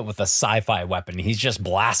Reynolds, but with a sci-fi weapon. He's just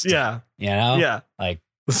blasting. Yeah. You know? Yeah. Like,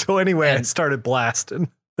 so anyway, I started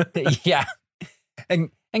blasting. Yeah.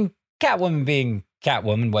 And Catwoman being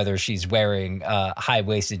Catwoman, whether she's wearing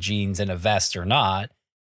high-waisted jeans and a vest or not,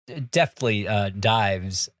 deftly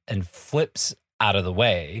dives and flips out of the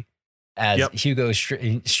way as Hugo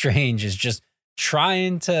Strange is just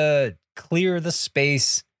trying to clear the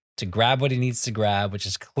space to grab what he needs to grab, which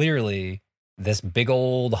is clearly this big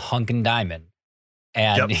old hunkin' diamond.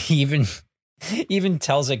 And he even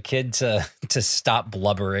tells a kid to stop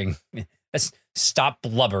blubbering. Stop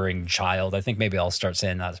blubbering, child. I think maybe I'll start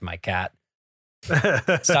saying that to my cat.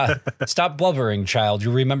 Stop blubbering, child.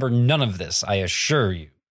 You remember none of this, I assure you.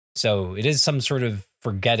 So it is some sort of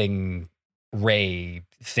forgetting ray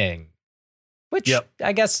thing, which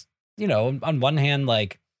I guess, on one hand,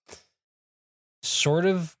 like, sort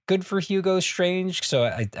of good for Hugo Strange. So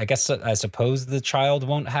I suppose the child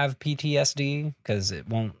won't have PTSD because it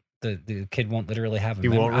won't. The kid won't literally have a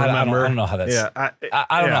memory. Won't remember. I don't know how that's.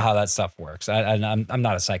 I don't know how that stuff works. I'm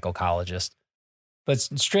not a psychologist, but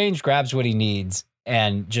Strange grabs what he needs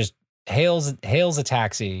and just hails a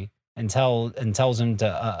taxi and tells him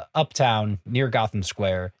to uptown near Gotham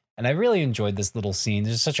Square. And I really enjoyed this little scene.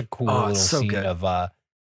 There's such a cool little scene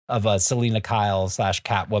of Selina Kyle /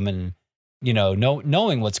 Catwoman.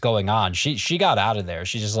 Knowing what's going on, she got out of there.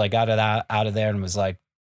 She just like got out of there and was like,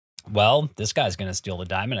 well, this guy's going to steal the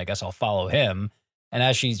diamond. I guess I'll follow him. And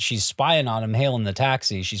as she's spying on him, hailing the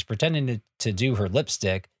taxi, she's pretending to do her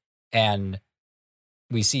lipstick. And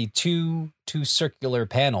we see two circular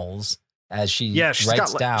panels as she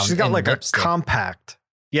writes down. She's got like lipstick. A compact.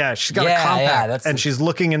 Yeah, she's got a compact and she's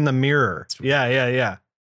looking in the mirror. Yeah.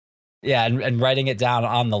 Yeah, and writing it down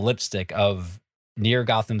on the lipstick of near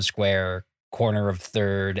Gotham Square, corner of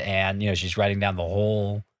 3rd. And, she's writing down the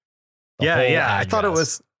whole address. I thought it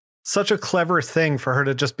was such a clever thing for her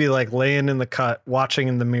to just be like laying in the cut, watching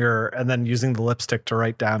in the mirror, and then using the lipstick to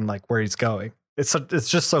write down like where he's going. It's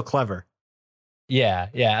just so clever. Yeah.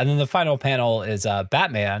 And then the final panel is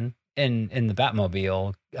Batman in the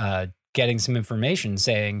Batmobile getting some information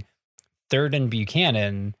saying 3rd and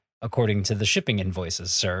Buchanan, according to the shipping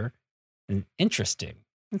invoices, sir. And interesting.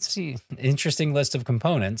 Let's see. Interesting list of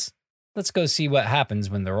components. Let's go see what happens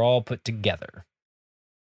when they're all put together.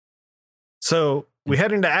 So we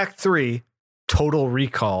head into Act 3, Total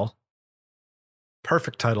Recall.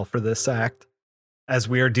 Perfect title for this act, as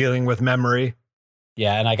we are dealing with memory.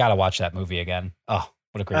 Yeah, and I got to watch that movie again. Oh,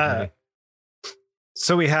 what a great movie.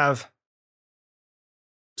 So we have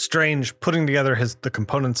Strange putting together the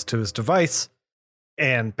components to his device,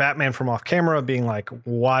 and Batman from off camera being like,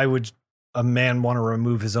 why would a man want to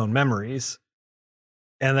remove his own memories?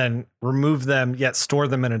 And then remove them, yet store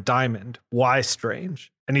them in a diamond. Why,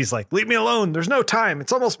 Strange? And he's like, leave me alone. There's no time.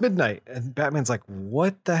 It's almost midnight. And Batman's like,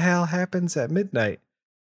 what the hell happens at midnight?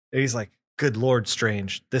 And he's like, good Lord,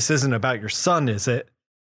 Strange. This isn't about your son, is it?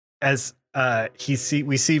 As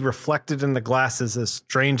we see reflected in the glasses as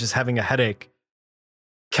Strange is having a headache,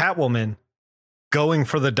 Catwoman going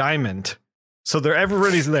for the diamond. So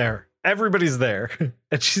everybody's there. Everybody's there.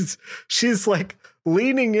 And she's like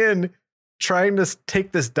leaning in, trying to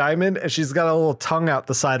take this diamond, and she's got a little tongue out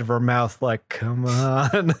the side of her mouth like, come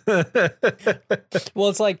on. Well,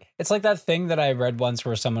 it's like that thing that I read once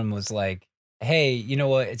where someone was like, hey, you know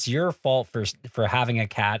what, it's your fault for having a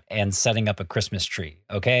cat and setting up a Christmas tree,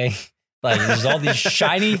 okay? Like, there's all these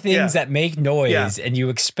shiny things that make noise, and you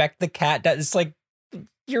expect the cat that it's like,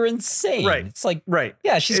 you're insane. Right. It's like, right.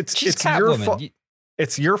 Yeah, she's Catwoman.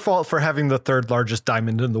 It's your fault for having the 3rd largest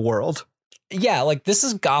diamond in the world. Yeah, like, this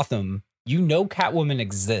is Gotham. Catwoman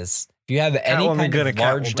exists. If you have any kind of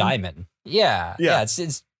large diamond. Yeah. This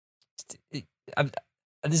is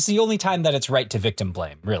the only time that it's right to victim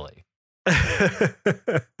blame, really.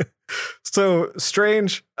 So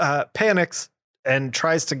Strange panics and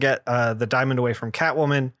tries to get the diamond away from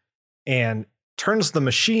Catwoman and turns the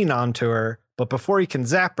machine onto her. But before he can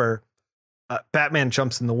zap her, Batman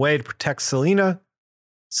jumps in the way to protect Selina.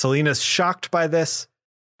 Selina's shocked by this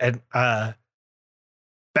and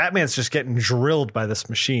Batman's just getting drilled by this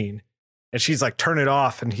machine. And she's like, turn it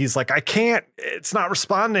off. And he's like, I can't, it's not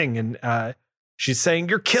responding. And she's saying,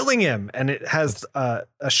 you're killing him. And it has a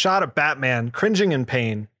shot of Batman cringing in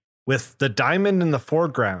pain with the diamond in the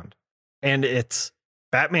foreground. And it's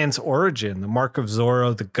Batman's origin, the mark of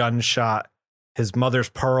Zorro, the gunshot, his mother's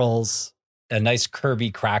pearls. A nice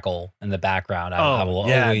Kirby crackle in the background. I will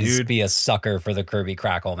always be a sucker for the Kirby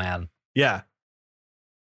crackle, man. Yeah.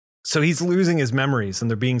 So he's losing his memories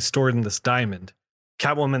and they're being stored in this diamond.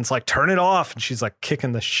 Catwoman's like, turn it off. And she's like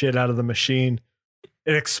kicking the shit out of the machine.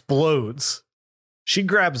 It explodes. She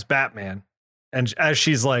grabs Batman. And as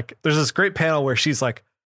she's like, there's this great panel where she's like,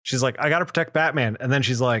 I got to protect Batman. And then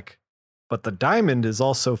she's like, but the diamond is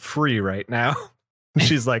also free right now.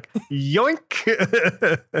 She's like, yoink.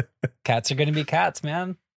 Cats are going to be cats,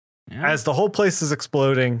 man. Yeah. As the whole place is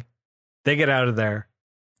exploding, they get out of there.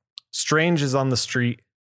 Strange is on the street.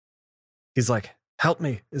 He's like, help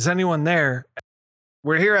me. Is anyone there?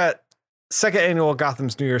 We're here at second annual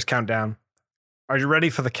Gotham's New Year's countdown. Are you ready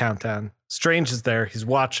for the countdown? Strange is there. He's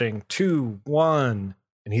watching 2, 1.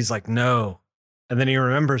 And he's like, no. And then he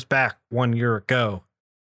remembers back 1 year ago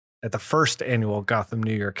at the first annual Gotham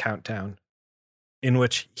New Year countdown, in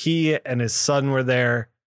which he and his son were there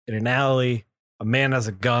in an alley. A man has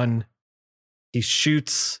a gun. He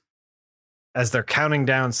shoots as they're counting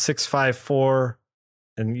down 6, 5, 4.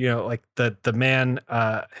 And, you know, like the man,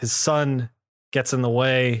 his son gets in the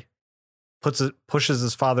way, pushes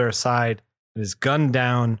his father aside and his gun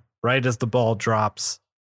down right as the ball drops.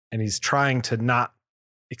 And he's trying to not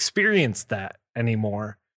experience that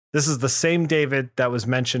anymore. This is the same David that was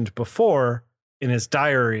mentioned before in his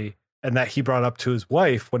diary and that he brought up to his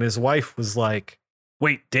wife when his wife was like,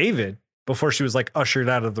 wait, David, before she was like ushered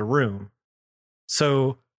out of the room.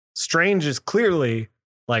 So Strange is clearly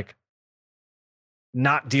like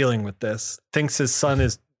not dealing with this, thinks his son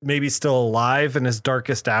is maybe still alive in his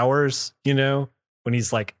darkest hours, you know, when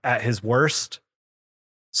he's like at his worst.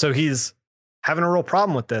 So he's having a real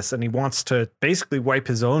problem with this. And he wants to basically wipe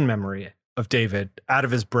his own memory of David out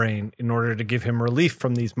of his brain in order to give him relief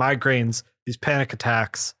from these migraines, these panic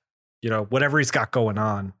attacks, you know, whatever he's got going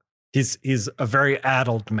on. He's a very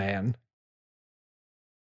addled man.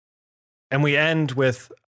 And we end with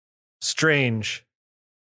Strange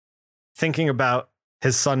thinking about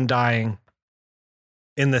his son dying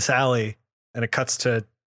in this alley. And it cuts to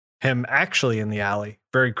him actually in the alley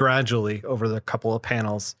very gradually over the couple of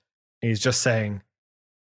panels. And he's just saying,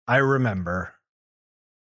 I remember,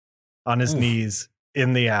 on his knees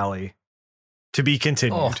in the alley. To be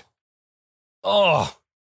continued. What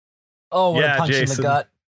a punch Jason, in the gut.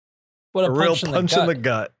 What a real punch in the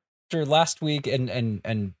gut. After last week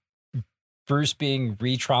and Bruce being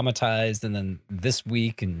re-traumatized, and then this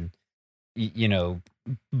week, and you know,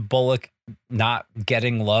 Bullock not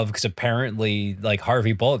getting love because apparently like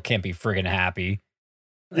Harvey Bullock can't be friggin' happy.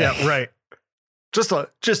 Yeah, right. Just a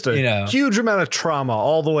you know, huge amount of trauma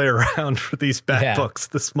all the way around for these bad books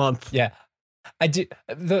this month. Yeah, I do.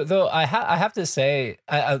 Though I have to say,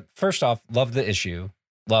 I first off, loved the issue,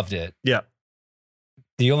 loved it. Yeah.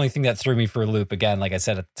 The only thing that threw me for a loop again, like I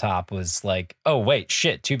said at the top, was like, oh wait,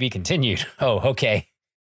 shit, to be continued. Oh, okay.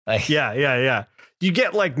 Like, yeah. You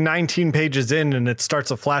get like 19 pages in, and it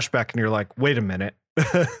starts a flashback, and you're like, wait a minute.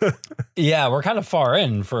 Yeah, we're kind of far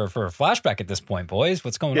in for a flashback at this point, boys.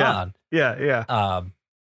 What's going on? Yeah.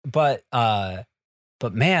 But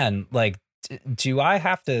man, like, do I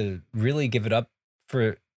have to really give it up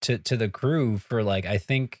to the crew for like, I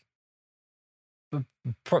think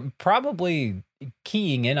probably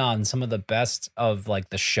keying in on some of the best of like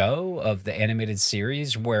the show of the animated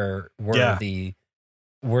series where the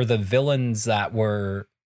villains that were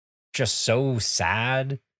just so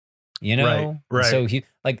sad. You know, right. So he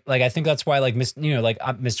like I think that's why like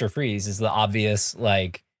Mr. Freeze is the obvious,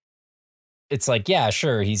 like, it's like, yeah,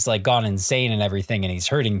 sure, he's like gone insane and everything and he's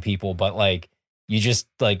hurting people, but like you just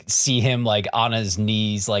like see him like on his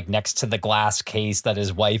knees like next to the glass case that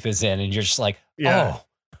his wife is in, and you're just like,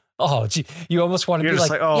 gee, you almost want to be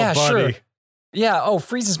like, oh, yeah, buddy. Sure, yeah,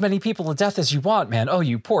 freeze as many people to death as you want, man. Oh,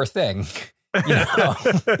 you poor thing. You know,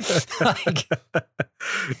 like,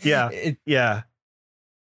 yeah.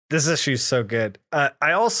 This issue is so good.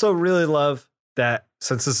 I also really love that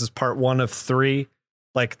since this is part 1 of 3,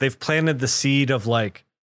 like they've planted the seed of like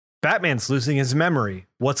Batman's losing his memory.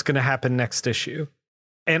 What's going to happen next issue?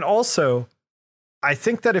 And also, I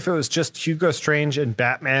think that if it was just Hugo Strange and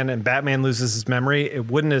Batman loses his memory,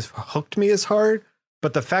 it wouldn't have hooked me as hard.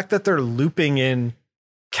 But the fact that they're looping in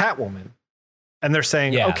Catwoman and they're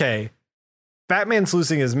saying, okay, Batman's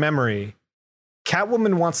losing his memory.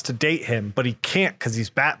 Catwoman wants to date him, but he can't because he's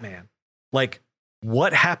Batman. Like,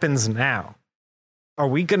 what happens now? Are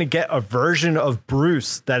we going to get a version of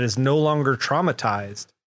Bruce that is no longer traumatized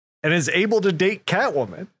and is able to date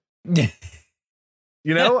Catwoman?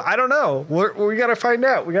 You know, I don't know. We got to find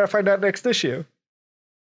out. We got to find out next issue.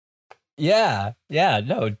 Yeah,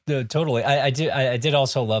 no, totally. I did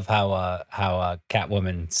also love how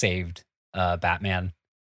Catwoman saved Batman.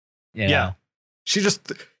 You know?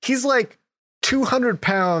 Yeah, he's like 200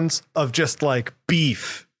 pounds of just like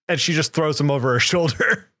beef, and she just throws him over her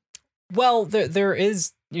shoulder. Well, there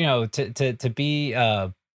is, you know, to be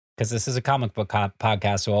because this is a comic book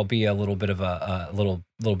podcast, so I'll be a little bit of a little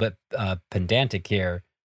bit pedantic here,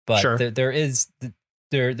 but sure. there is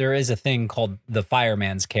a thing called the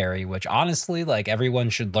fireman's carry, which honestly, like, everyone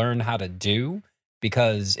should learn how to do,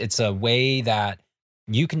 because it's a way that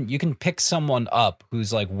you can pick someone up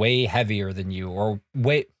who's like way heavier than you, or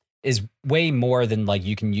way more than like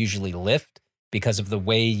you can usually lift, because of the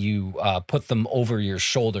way you put them over your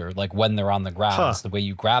shoulder, like when they're on the ground. It's the way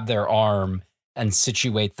you grab their arm and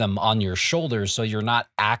situate them on your shoulder, so you're not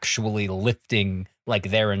actually lifting like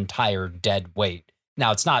their entire dead weight.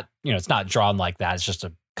 Now, it's not drawn like that. It's just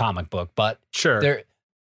a comic book, but sure,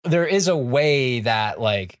 there is a way that,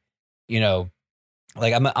 like, you know,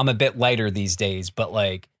 like I'm a bit lighter these days, but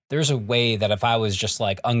like there's a way that if I was just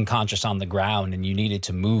like unconscious on the ground and you needed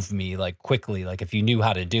to move me like quickly, like if you knew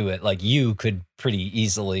how to do it, like you could pretty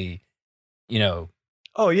easily, you know.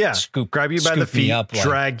 Oh yeah, grab you by the feet, up,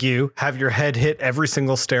 drag like, you, have your head hit every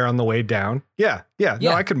single stair on the way down. Yeah.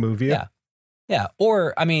 No, I could move you. Yeah.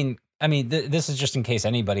 Or I mean, this is just in case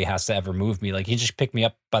anybody has to ever move me. Like, you just pick me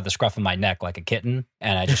up by the scruff of my neck like a kitten,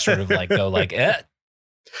 and I just sort of like go like, eh.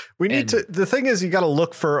 The thing is, you got to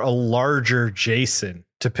look for a larger Jason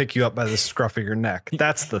to pick you up by the scruff of your neck.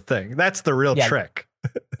 That's the thing. That's the real trick.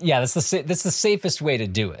 Yeah, that's the safest way to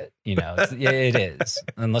do it. You know, it is,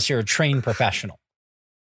 unless you're a trained professional.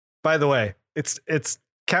 By the way, it's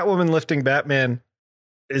Catwoman lifting Batman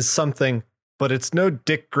is something, but it's no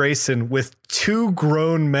Dick Grayson with two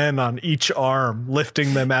grown men on each arm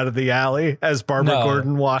lifting them out of the alley as Barbara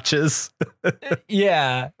Gordon watches.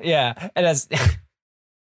 Yeah.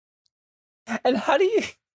 And how do you?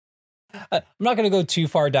 I'm not going to go too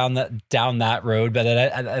far down that road, but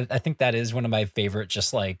I think that is one of my favorite,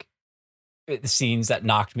 just like, scenes that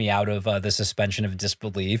knocked me out of the suspension of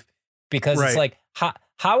disbelief, because It's like,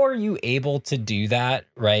 how are you able to do that,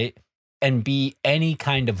 right, and be any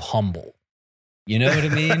kind of humble? You know what I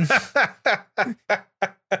mean?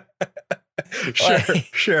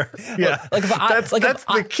 Sure. Yeah. Like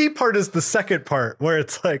the key part is the second part, where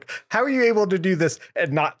it's like, how are you able to do this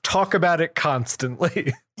and not talk about it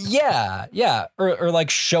constantly? Yeah. Or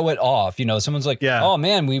like show it off. You know, someone's like, oh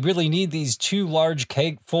man, we really need these 2 large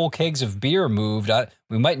full kegs of beer moved.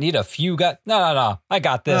 We might need a few guys. No. I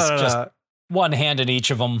got this. Just one hand in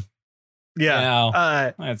each of them. Yeah.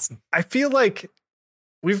 You know, I feel like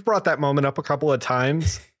we've brought that moment up a couple of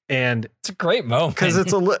times, and it's a great moment because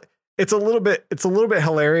it's a little bit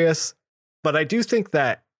hilarious, but I do think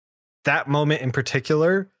that moment in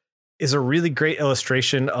particular is a really great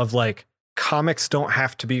illustration of like, comics don't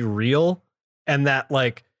have to be real, and that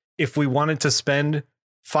like, if we wanted to spend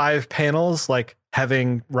 5 panels like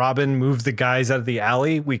having Robin move the guys out of the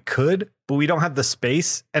alley, we could, but we don't have the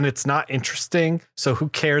space and it's not interesting, so who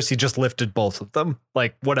cares? He just lifted both of them,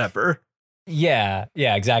 like, whatever. Yeah,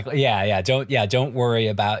 exactly. Don't worry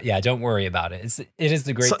about it. It is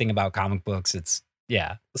the great thing about comic books.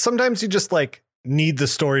 Sometimes you just like need the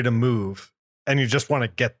story to move and you just want to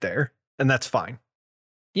get there, and that's fine.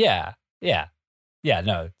 Yeah.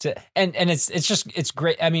 No, and it's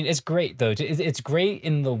great. I mean, it's great though. It's great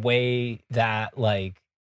in the way that, like,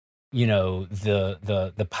 you know,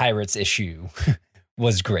 the Pirates issue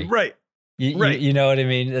was great. Right. You know what I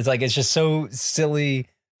mean? It's like, it's just so silly,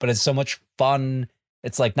 but it's so much fun.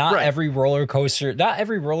 It's like, not every roller coaster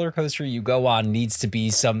you go on needs to be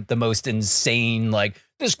the most insane, like,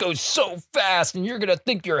 this goes so fast and you're going to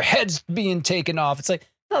think your head's being taken off. It's like,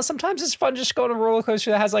 no, sometimes it's fun just going on a roller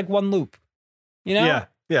coaster that has like one loop, you know?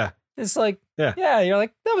 Yeah. It's like, you're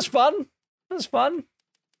like, that was fun.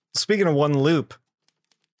 Speaking of one loop,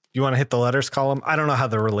 you want to hit the letters column? I don't know how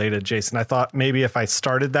they're related, Jason. I thought maybe if I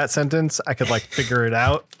started that sentence, I could like figure it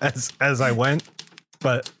out as I went,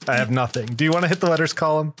 but I have nothing. Do you want to hit the letters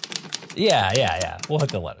column? Yeah. We'll hit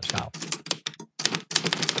the letters column.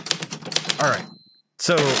 All right.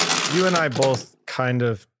 So you and I both kind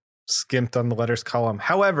of skimped on the letters column.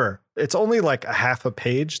 However, it's only like a half a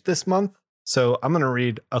page this month, so I'm going to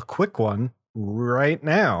read a quick one right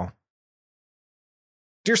now.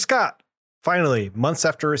 Dear Scott, finally, months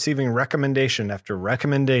after receiving recommendation after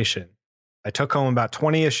recommendation, I took home about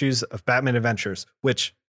 20 issues of Batman Adventures,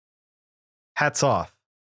 which, hats off.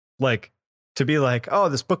 Like, to be like, oh,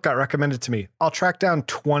 this book got recommended to me. I'll track down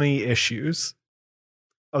 20 issues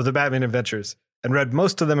of the Batman Adventures and read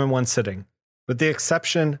most of them in one sitting, with the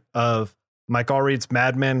exception of Mike Allred's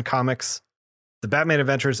Madman comics. The Batman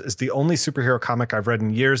Adventures is the only superhero comic I've read in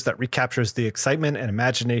years that recaptures the excitement and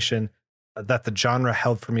imagination that the genre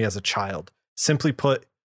held for me as a child. Simply put,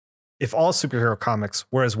 if all superhero comics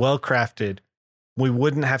were as well crafted, we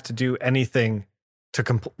wouldn't have to do anything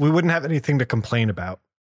we wouldn't have anything to complain about.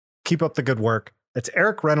 Keep up the good work. It's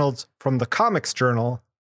Eric Reynolds from the Comics Journal.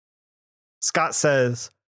 Scott says,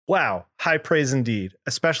 wow, high praise indeed,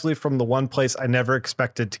 especially from the one place I never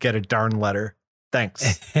expected to get a darn letter.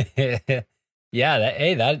 Thanks. Yeah,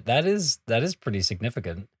 that is pretty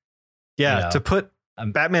significant. Yeah, You know, to put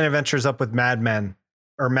Batman Adventures up with Madman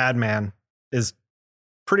is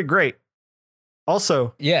pretty great.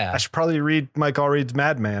 Also, yeah. I should probably read Mike Allred's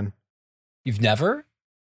Madman. You've never?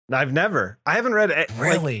 I haven't read it.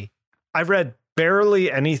 Really? I've read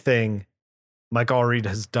barely anything Mike Allred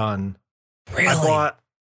has done. Really? I bought,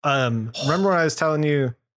 remember when I was telling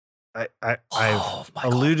you, I've Oh, my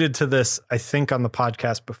God. alluded to this, I think, on the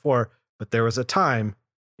podcast before, but there was a time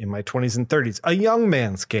in my 20s and 30s, a young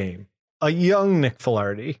man's game, a young Nick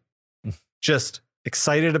Filardi, just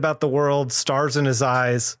excited about the world, stars in his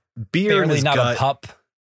eyes, beer in Barely his not gut, a pup.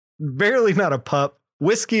 barely not a pup,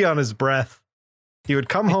 whiskey on his breath. He would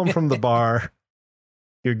come home from the bar,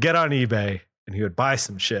 he would get on eBay, and he would buy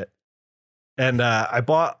some shit. And I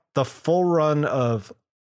bought the full run of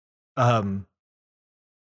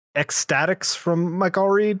Ecstatics from Mike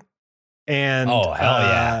Allred. And Oh, hell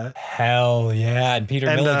yeah. Hell yeah. And Peter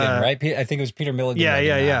Milligan, right? I think it was Peter Milligan.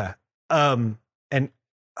 Yeah. And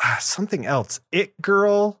something else, It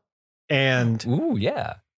Girl, and Ooh,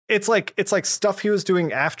 yeah. it's like stuff he was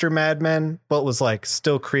doing after Mad Men, but was like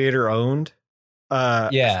still creator owned.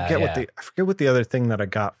 Yeah. I forget what the other thing that I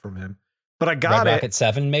got from him, but I got Red it. Rocket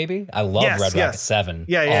 7, maybe? I love Yes, Red yes. Rocket 7.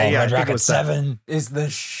 Yeah, Oh, I Red think it Rocket was that. 7 is the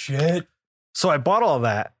shit. So I bought all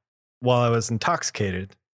that while I was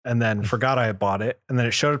intoxicated, and then forgot I had bought it, and then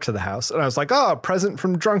it showed up to the house, and I was like, oh, a present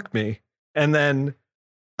from Drunk Me. And then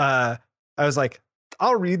I was like,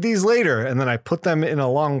 I'll read these later. And then I put them in a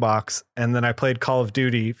long box, and then I played Call of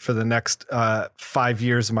Duty for the next 5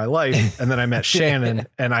 years of my life. And then I met Shannon,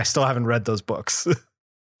 and I still haven't read those books.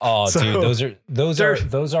 Oh, So, dude, those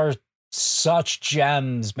are such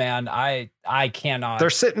gems, man. I cannot. They're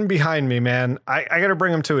sitting behind me, man. I got to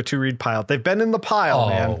bring them to a to-read pile. They've been in the pile,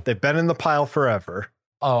 man. They've been in the pile forever.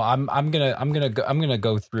 Oh, I'm gonna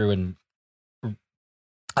go through, and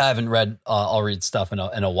I haven't read Allred stuff in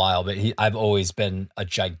a while, but I've always been a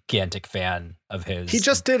gigantic fan of his. He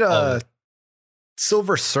just did a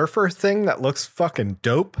Silver Surfer thing that looks fucking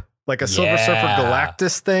dope, like a Silver Surfer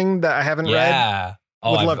Galactus thing that I haven't read. Yeah.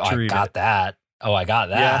 Oh, Would love to I read got it. that. Oh, I got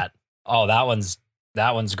that. Oh, that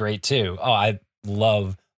one's great too. Oh, I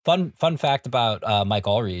love fun fact about Mike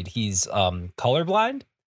Allred. He's colorblind,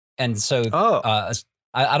 and so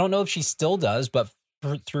I don't know if she still does, but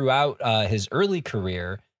throughout his early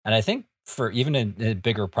career, and I think for even in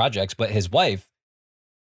bigger projects, but his wife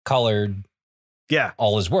colored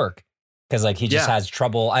all his work, because like he just has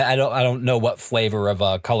trouble. I don't know what flavor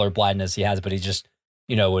of color blindness he has, but he just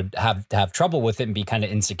would have trouble with it and be kind of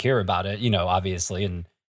insecure about it, obviously. And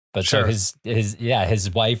but so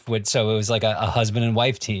his wife would, so it was like a husband and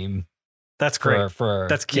wife team. That's great. For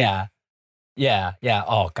that's cute. Yeah.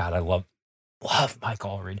 Oh God, I love Mike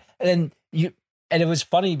Allred. And it was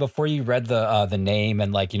funny before you read the name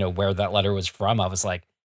and like where that letter was from. I was like,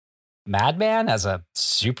 Madman as a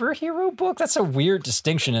superhero book? That's a weird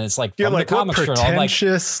distinction, and it's like You're from like, the Comics Journal.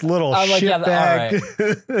 Pretentious little shitbag.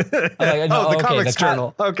 The Comics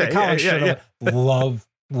Journal. Okay, the Comics Journal.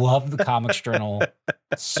 Love the Comics Journal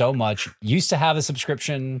so much. Used to have a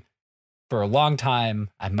subscription for a long time.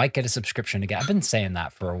 I might get a subscription again. I've been saying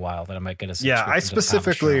that for a while, that I might get a subscription. Yeah, I to the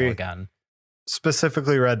Comics Journal again.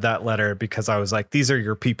 Specifically read that letter because I was like, these are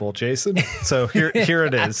your people, Jason. So here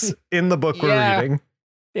it is in the book we're reading.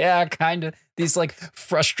 Yeah, kind of. These like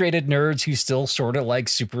frustrated nerds who still sort of like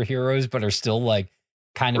superheroes, but are still like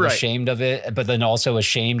kind of ashamed of it, but then also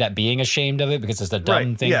ashamed at being ashamed of it because it's a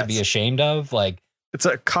dumb thing to be ashamed of. Like, it's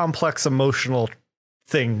a complex emotional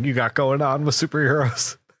thing you got going on with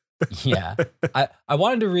superheroes. Yeah. I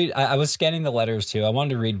wanted to read, I was scanning the letters too. I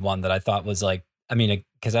wanted to read one that I thought was like, I mean,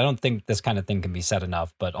 because I don't think this kind of thing can be said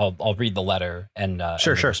enough, but I'll read the letter and the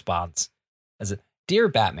response. As Dear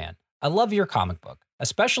Batman, I love your comic book,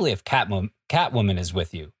 especially if Catwoman is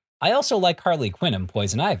with you. I also like Harley Quinn and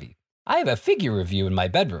Poison Ivy. I have a figure of you in my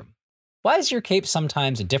bedroom. Why is your cape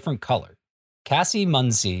sometimes a different color? Cassie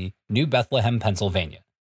Munsey, New Bethlehem, Pennsylvania.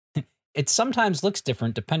 It sometimes looks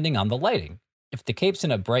different depending on the lighting. If the cape's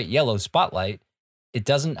in a bright yellow spotlight, it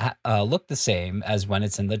doesn't look the same as when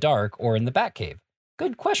it's in the dark or in the Batcave.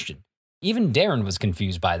 Good question. Even Darren was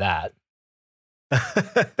confused by that.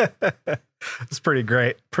 It's pretty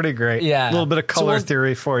great. Pretty great. Yeah. A little bit of color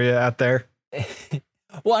theory for you out there.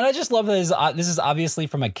 Well, and I just love that this is obviously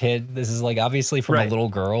from a kid. This is like obviously from a little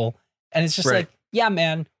girl. And it's just like, yeah,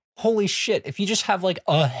 man, holy shit. If you just have like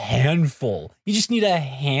a handful, you just need a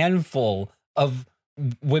handful of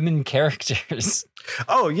women characters.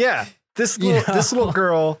 Oh, yeah. This little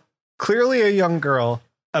girl, clearly a young girl,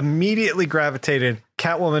 immediately gravitated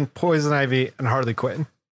Catwoman, Poison Ivy, and Harley Quinn.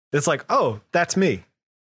 It's like, oh, that's me.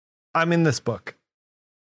 I'm in this book.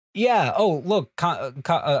 Yeah. Oh, look,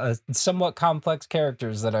 somewhat complex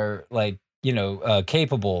characters that are like,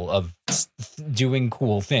 capable of doing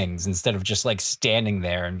cool things instead of just like standing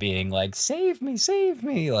there and being like, save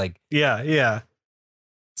me. Like, yeah.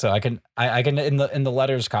 So I can in the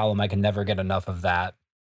letters column, I can never get enough of that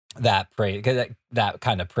praise, that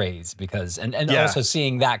kind of praise, because and also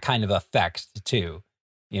seeing that kind of effect too,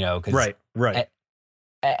 because right.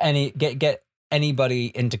 Get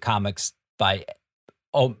anybody into comics by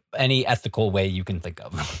any ethical way you can think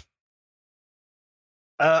of.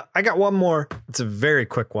 I got one more. It's a very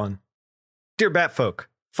quick one. Dear Batfolk,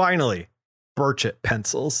 finally, Burchett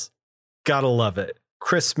pencils. Gotta love it.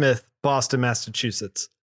 Chris Smith, Boston, Massachusetts.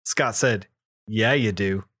 Scott said, yeah, you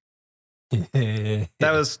do. That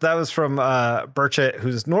was from Burchett,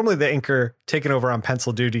 who's normally the inker, taking over on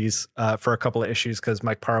pencil duties for a couple of issues because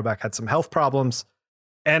Mike Parobeck had some health problems.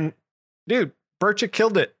 And dude, Burchett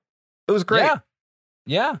killed it. It was great.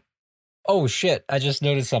 Yeah. Oh shit! I just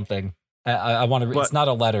noticed something. I want to. It's not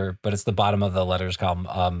a letter, but it's the bottom of the letters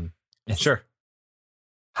column. Sure.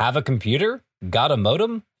 Have a computer? Got a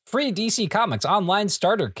modem? Free DC Comics online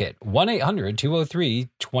starter kit.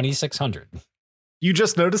 1-800-203-2600. You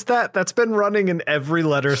just noticed that? That's been running in every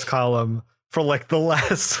letters column for like the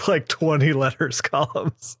last 20 letters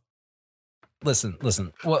columns. Listen.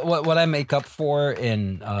 What I make up for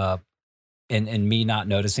in me not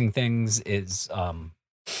noticing things is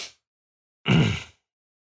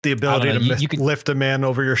the ability to lift a man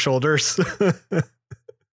over your shoulders.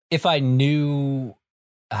 If I knew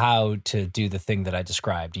how to do the thing that I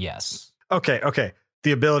described, yes. Okay.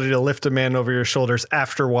 The ability to lift a man over your shoulders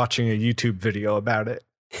after watching a YouTube video about it.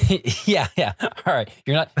 Yeah. All right.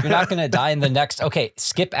 You're not going to die in the next. Okay.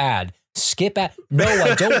 Skip ad. No,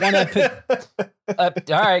 I don't want to pick. All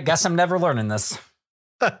right. Guess I'm never learning this.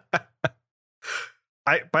 By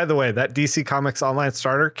the way, that DC Comics online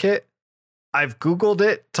starter kit, I've Googled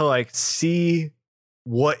it to see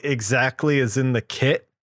what exactly is in the kit,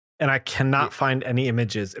 and I cannot find any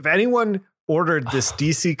images. If anyone ordered this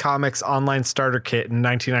DC Comics online starter kit in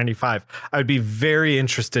 1995, I would be very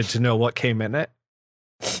interested to know what came in it.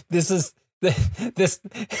 This.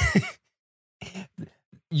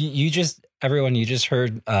 You just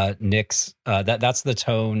heard Nick's. That's the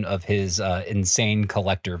tone of his insane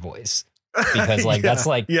collector voice. Because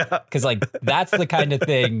that's the kind of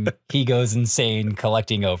thing he goes insane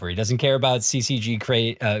collecting over. He doesn't care about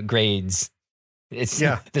CCG grades. It's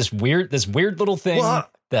this weird little thing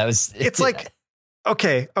that was. It's like,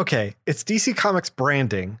 okay. It's DC Comics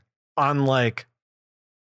branding on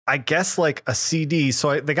I guess a CD.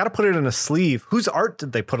 So they got to put it in a sleeve. Whose art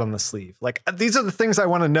did they put on the sleeve? These are the things I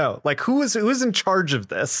want to know. Who is in charge of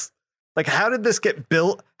this? How did this get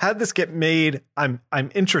built? How did this get made? I'm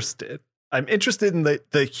interested. I'm interested in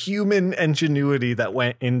the human ingenuity that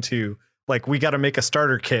went into we got to make a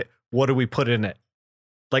starter kit. What do we put in it?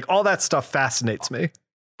 All that stuff fascinates me.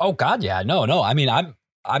 Oh God, yeah, no. I mean, I'm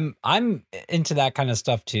into that kind of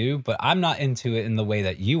stuff too, but I'm not into it in the way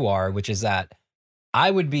that you are, which is that I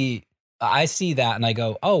see that and I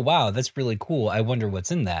go, oh wow, that's really cool. I wonder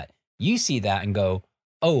what's in that. You see that and go,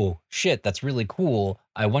 oh shit, that's really cool.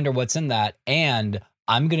 I wonder what's in that, and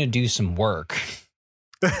I'm gonna do some work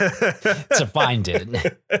to find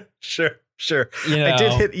it. Sure. I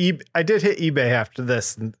did hit eBay after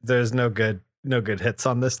this, and there's no good hits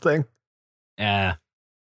on this thing. Yeah.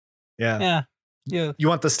 You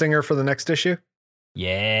want the stinger for the next issue?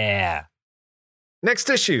 Yeah. Next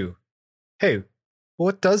issue. Hey,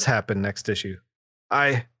 what does happen next issue?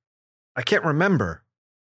 I can't remember,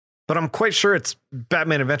 but I'm quite sure it's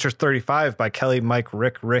Batman Adventures 35 by Kelly, Mike,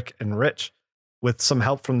 Rick, and Rich, with some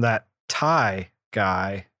help from that Ty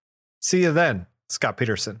guy. See you then, Scott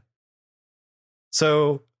Peterson.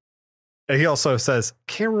 So he also says,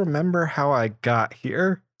 can't remember how I got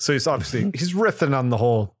here. So he's obviously he's riffing on the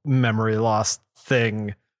whole memory loss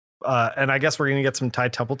thing And I guess we're gonna get some Ty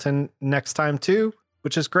Templeton next time too,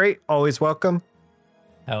 which is great. Always welcome.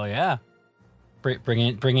 Hell yeah.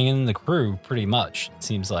 Bringing in the crew pretty much, it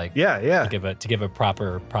seems like. Yeah. To give a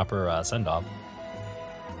proper send off.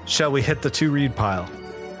 Shall we hit the to read pile?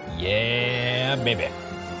 Yeah, baby.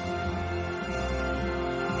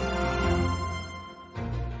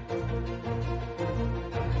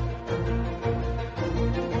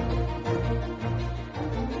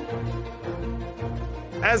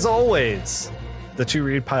 As always, the to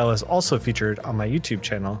read pile is also featured on my YouTube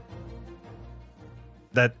channel.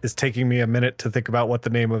 That is taking me a minute to think about what the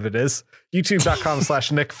name of it is.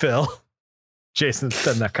 YouTube.com/NickPhil. Jason's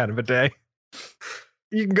been that kind of a day.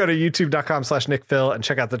 You can go to youtube.com/NickPhil and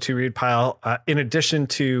check out the to read pile. In addition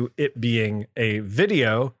to it being a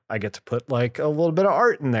video, I get to put like a little bit of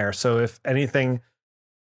art in there. So if anything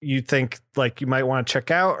you think like you might want to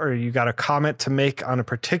check out, or you got a comment to make on a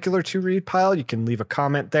particular to read pile, you can leave a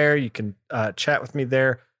comment there. You can chat with me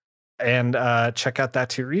there and check out that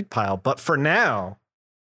to read pile. But for now,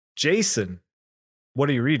 Jason, what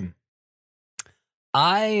are you reading?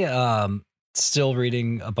 I still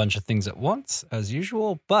reading a bunch of things at once as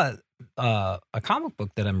usual, but a comic book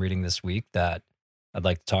that I'm reading this week that I'd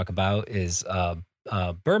like to talk about is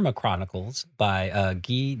Burma Chronicles by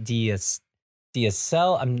Guy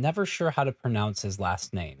Diacel. I'm never sure how to pronounce his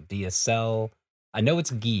last name. Diacel. I know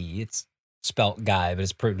it's Guy. It's spelt Guy, but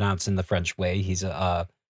it's pronounced in the French way. He's a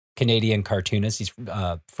Canadian cartoonist. He's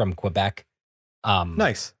from Quebec.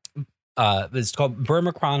 Nice. It's called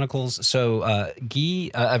Burma Chronicles. So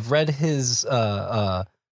Guy, I've read his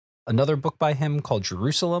another book by him called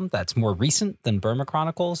Jerusalem. That's more recent than Burma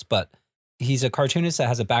Chronicles, but he's a cartoonist that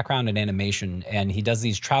has a background in animation, and he does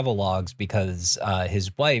these travel logs because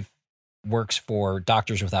his wife works for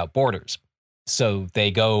Doctors Without Borders. So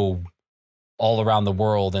they go all around the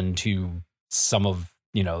world and to some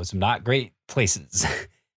not great places.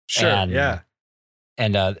 Sure. Yeah.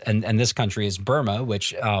 And this country is Burma,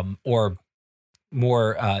 which or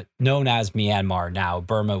more known as Myanmar now.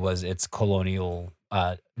 Burma was its colonial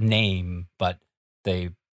name, but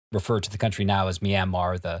they refer to the country now as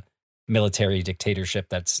Myanmar, the military dictatorship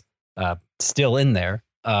that's still in there.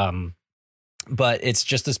 But it's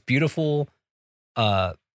just this beautiful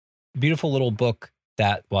little book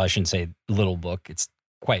that, well, I shouldn't say little book. It's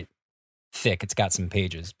quite thick. It's got some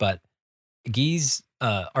pages, but Guy's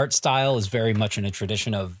art style is very much in a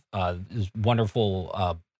tradition of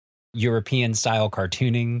wonderful European style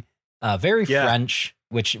cartooning, very French,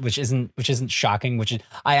 which isn't shocking.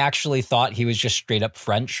 I actually thought he was just straight up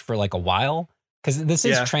French for like a while, because this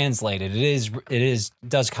is translated. It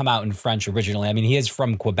does come out in French originally. I mean, he is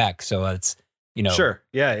from Quebec, so it's sure,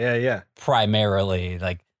 yeah. Primarily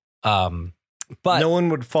like, but no one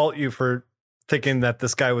would fault you for thinking that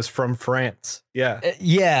this guy was from France. Yeah.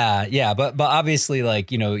 But obviously, like,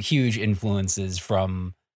 huge influences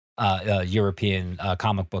from European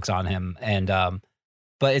comic books on him. And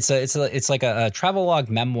but it's like a travelogue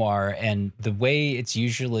memoir, and the way it's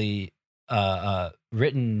usually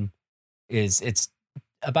written is it's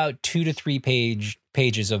about 2 to 3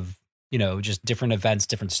 pages of just different events,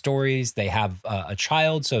 different stories. They have a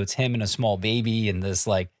child, so it's him and a small baby in this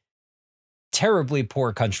like terribly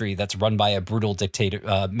poor country that's run by a brutal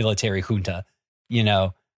dictator, military junta,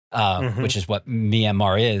 which is what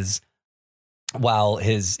Myanmar is, while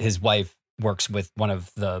his wife works with one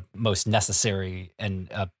of the most necessary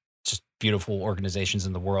and just beautiful organizations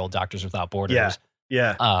in the world, Doctors Without Borders.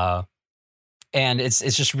 Yeah. And it's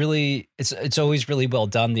just really, it's always really well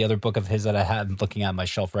done. The other book of his that I have looking at my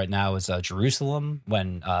shelf right now is Jerusalem,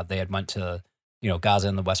 when they had went to Gaza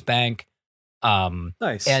and the West Bank.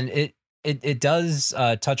 Nice. And it does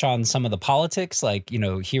touch on some of the politics, like,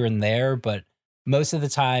 here and there, but most of the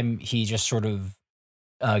time he just sort of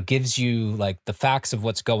gives you like the facts of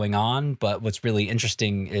what's going on. But what's really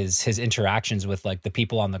interesting is his interactions with like the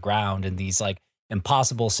people on the ground in these like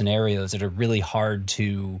impossible scenarios that are really hard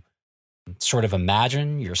to sort of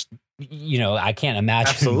imagine. I can't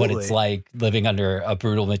imagine what it's like living under a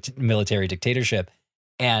brutal military dictatorship.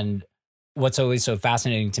 And what's always so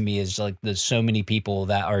fascinating to me is like there's so many people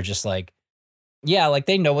that are just like, like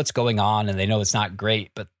they know what's going on and they know it's not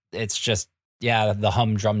great, but it's just, the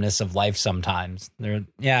humdrumness of life sometimes. They're,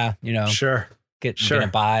 sure. Gonna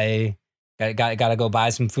buy, gotta go buy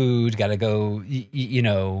some food, gotta go,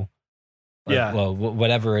 well,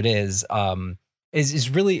 whatever it is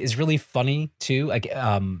really funny too. Like,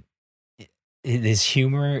 his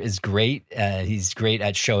humor is great. He's great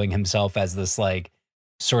at showing himself as this like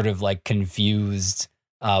sort of like confused,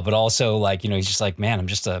 but also like, he's just like, man, I'm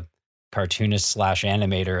just a cartoonist /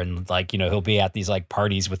 animator. And like, he'll be at these like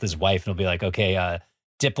parties with his wife and he'll be like, okay,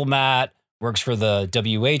 diplomat, works for the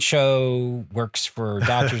WHO, works for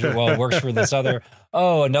doctors. Well, works for this other.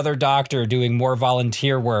 Oh, another doctor doing more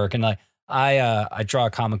volunteer work, and like I draw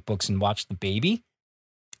comic books and watch the baby.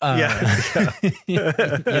 You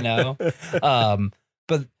know,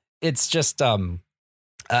 but it's just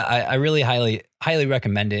I really highly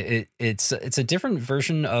recommend it. It's a different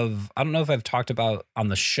version of, I don't know if I've talked about on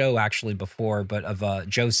the show actually before, but of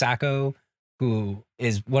Joe Sacco, who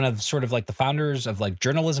is one of sort of like the founders of like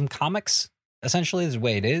journalism comics, essentially is the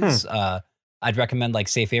way it is. I'd recommend like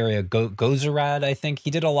Safe Area Gozerad. I think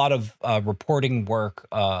he did a lot of reporting work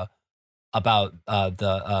about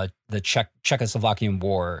the Czechoslovakian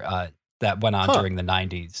War that went on during the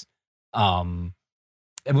 90s.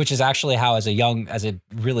 Which is actually how, as a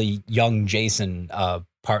really young Jason,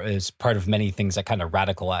 part of many things that kind of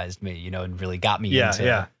radicalized me, you know, and really got me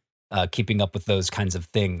into keeping up with those kinds of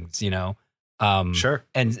things, you know. Sure.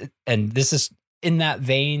 And this is in that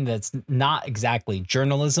vein. That's not exactly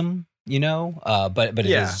journalism, you know, but it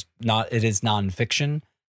is nonfiction.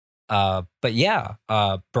 But yeah,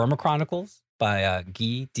 Burma Chronicles by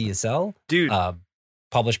Guy DSL, dude,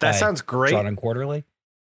 published that by sounds great. Drawn and Quarterly.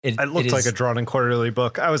 It looked like a Drawn and Quarterly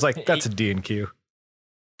book. I was like, that's a D&Q.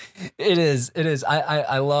 It is.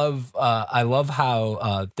 I love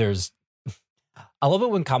how there's. I love it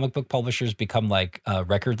when comic book publishers become like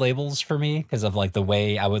record labels for me, because of like the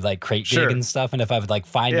way I would like crate dig and stuff. And if I would like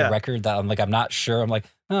find a record that I'm not sure, I'm like,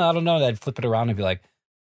 oh, I don't know. I'd flip it around and be like,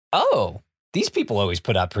 oh, these people always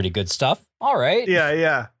put out pretty good stuff. All right.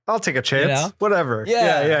 Yeah. I'll take a chance. You know? Whatever.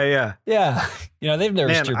 Yeah. You know, they've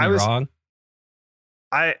never steered me wrong.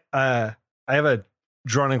 I have a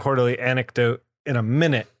Drawn and Quarterly anecdote in a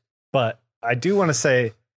minute, but I do want to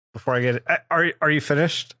say before I get it, are you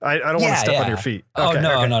finished? I don't want to step on your feet. Okay,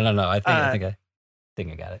 no. I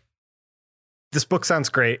think I got it. This book sounds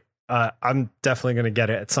great. I'm definitely going to get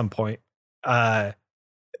it at some point.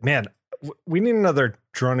 Man, we need another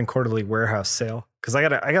Drawn and Quarterly warehouse sale, because I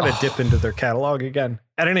gotta dip into their catalog again.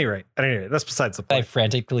 At any rate, that's besides the point. I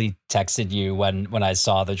frantically texted you when I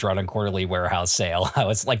saw the Drawn and Quarterly warehouse sale. I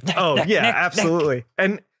was like, absolutely.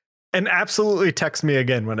 And absolutely text me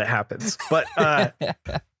again when it happens. But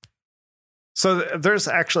so there's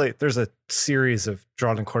a series of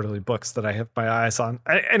Drawn and Quarterly books that I have my eyes on.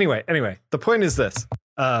 Anyway, the point is this.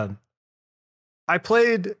 I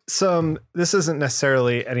played some, this isn't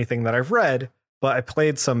necessarily anything that I've read, but I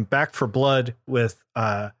played some Back 4 Blood with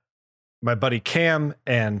my buddy Cam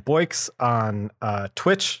and Boix on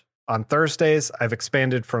Twitch on Thursdays. I've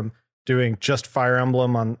expanded from doing just Fire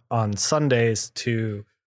Emblem on Sundays to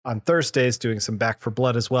on Thursdays doing some Back 4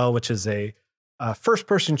 Blood as well, which is a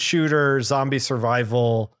first-person shooter, zombie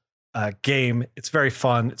survival game. It's very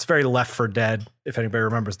fun. It's very Left 4 Dead, if anybody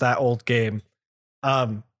remembers that old game.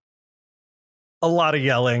 A lot of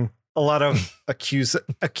yelling, a lot of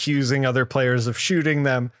accusing other players of shooting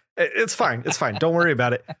them. It's fine. Don't worry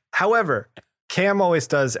about it. However, Cam always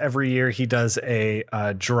does every year. He does a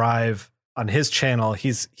drive on his channel.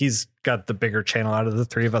 He's got the bigger channel out of the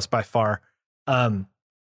three of us by far,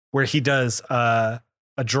 where he does a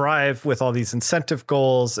drive with all these incentive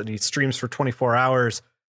goals, and he streams for 24 hours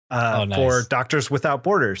nice. For Doctors Without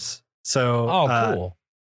Borders. So, cool.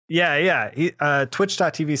 Yeah.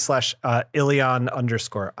 Twitch.tv/Ilyon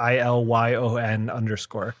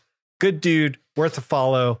 _ILYON_. Good dude, worth a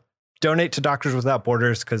follow. Donate to Doctors Without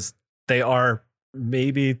Borders, because they are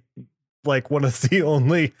maybe like one of the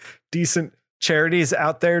only decent charities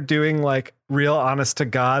out there doing like real honest to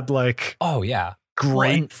God, like,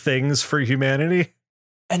 great things for humanity.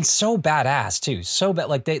 And so badass too. So bad.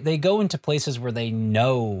 Like they go into places where they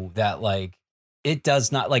know that like it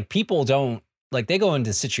does not, like people don't, like they go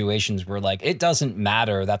into situations where like it doesn't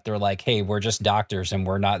matter that they're like, hey, we're just doctors and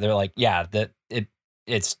we're not. They're like,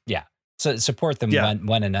 it's. So support them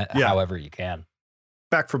when and however you can.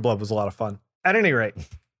 Back 4 Blood was a lot of fun. At any rate,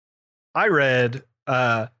 I read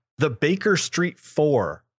The Baker Street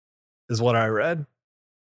 4 is what I read,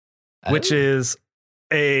 which is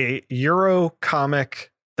a Euro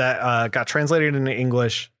comic that got translated into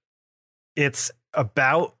English. It stars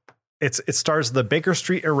the Baker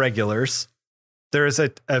Street Irregulars. There is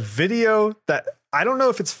a video that I don't know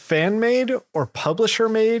if it's fan made or publisher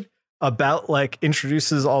made about like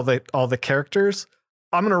introduces all the characters.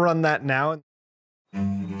 I'm going to run that now.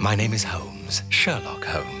 My name is Holmes, Sherlock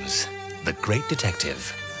Holmes, the great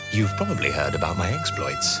detective. You've probably heard about my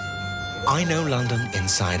exploits. I know London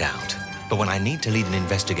inside out, but when I need to lead an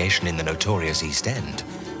investigation in the notorious East End,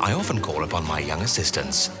 I often call upon my young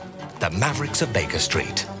assistants, the Mavericks of Baker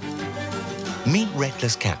Street. Meet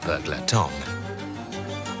reckless cat burglar Tom.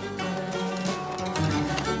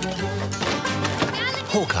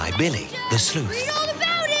 Hawkeye Billy, the sleuth. Read all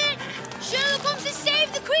about it! Sherlock Holmes has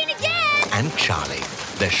saved the Queen again! And Charlie,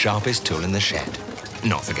 the sharpest tool in the shed.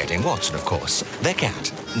 Not forgetting Watson, of course, their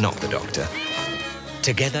cat, not the doctor.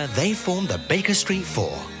 Together, they form the Baker Street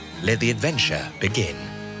Four. Let the adventure begin.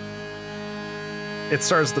 It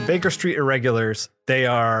stars the Baker Street Irregulars. They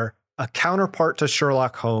are a counterpart to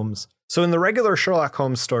Sherlock Holmes. So in the regular Sherlock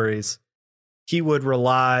Holmes stories, he would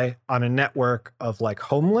rely on a network of like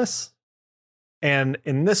homeless. And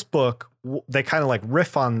in this book, they kind of like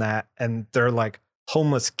riff on that, and they're like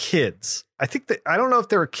homeless kids. I think that, I don't know if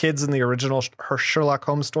there were kids in the original Sherlock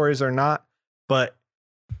Holmes stories or not, but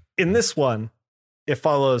in this one, it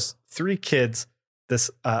follows three kids, this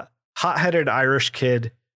hot-headed Irish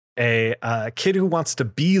kid, a kid who wants to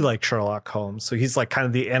be like Sherlock Holmes. So he's like kind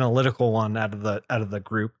of the analytical one out of the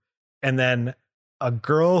group. And then a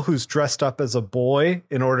girl who's dressed up as a boy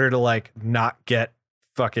in order to like not get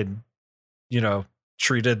fucking,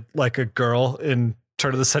 treated like a girl in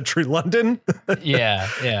turn of the century London. Yeah.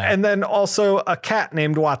 And then also a cat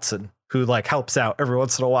named Watson who like helps out every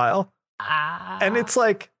once in a while. And it's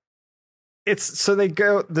like, so they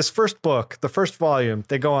go, this first book, the first volume,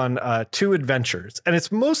 they go on 2 adventures, and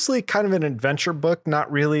it's mostly kind of an adventure book,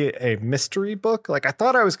 not really a mystery book. Like I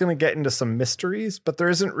thought I was going to get into some mysteries, but there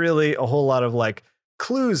isn't really a whole lot of like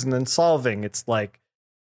clues and then solving. It's like,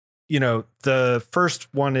 the first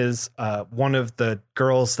one is one of the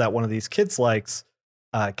girls that one of these kids likes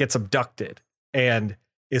gets abducted and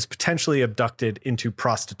is potentially abducted into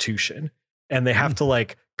prostitution. And they have to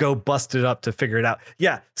like go bust it up to figure it out.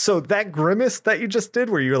 Yeah. So that grimace that you just did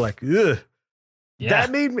where you're like, ugh,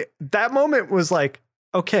 that moment was like,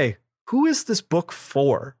 okay, who is this book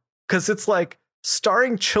for? Because it's like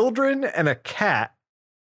starring children and a cat,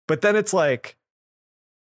 but then it's like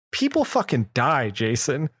people fucking die,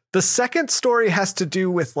 Jason. The second story has to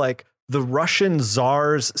do with like the Russian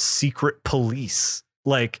Tsar's secret police,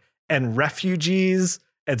 like, and refugees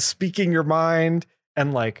and speaking your mind,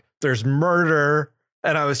 and like there's murder.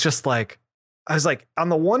 And I was like, on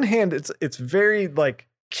the one hand, it's very like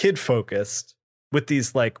kid focused with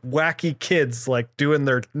these like wacky kids like doing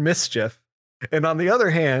their mischief. And on the other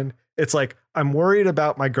hand, it's like, I'm worried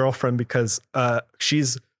about my girlfriend because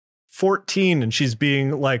she's 14 and she's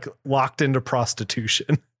being like locked into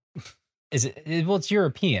prostitution. Is it? Well, it's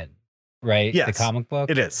European, right? Yes, the comic book.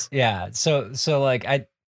 It is. Yeah. So like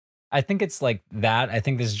I think it's like that. I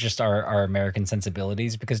think this is just our American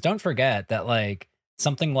sensibilities, because don't forget that like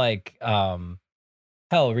something like hell,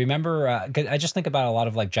 remember, I just think about a lot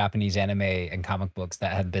of like Japanese anime and comic books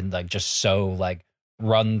that have been like just so like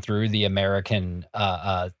run through the American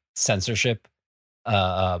censorship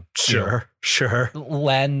Sure.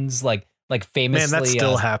 lens, like famously, man, that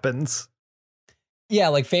still happens. Yeah,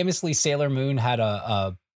 like famously Sailor Moon had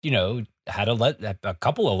a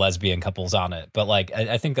couple of lesbian couples on it, but like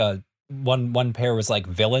I think one pair was like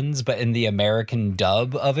villains, but in the American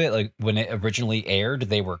dub of it, like when it originally aired,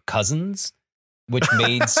 they were cousins, which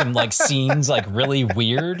made some like scenes like really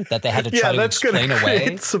weird that they had to try to explain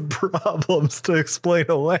away. Some problems to explain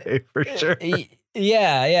away for sure.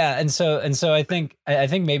 Yeah, and so I think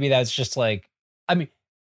maybe that's just like, I mean,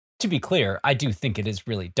 to be clear, I do think it is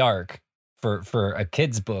really dark for a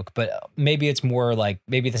kid's book, but maybe it's more like,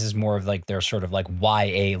 maybe this is more of like their sort of like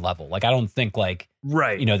YA level. Like I don't think like,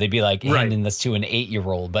 right, they'd be like handing this to an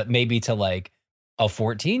 8-year-old, but maybe to like a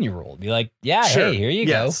 14-year-old, be like, yeah, sure. Hey, here you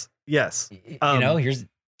go. Yes. Here's gonna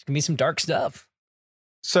be some dark stuff.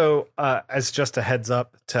 So as just a heads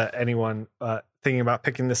up to anyone thinking about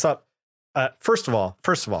picking this up, first of all,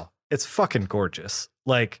 it's fucking gorgeous.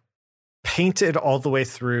 Like painted all the way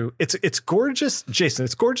through. It's gorgeous, Jason.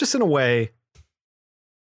 It's gorgeous in a way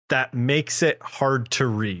that makes it hard to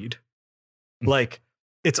read. Like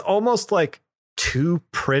it's almost like too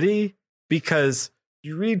pretty, because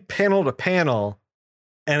you read panel to panel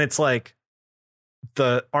and it's like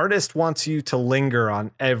the artist wants you to linger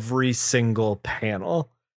on every single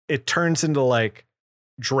panel. It turns into like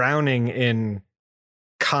drowning in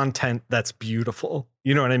content that's beautiful.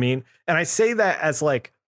 You know what I mean? And I say that as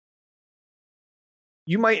like,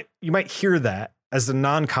 you might hear that as a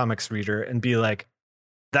non-comics reader and be like,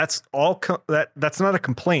 that's all that's not a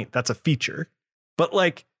complaint, that's a feature. But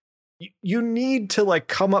like you need to like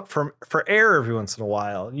come up for air every once in a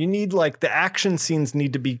while. You need like the action scenes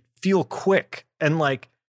need to feel quick. And like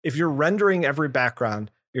if you're rendering every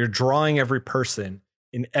background, you're drawing every person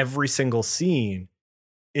in every single scene,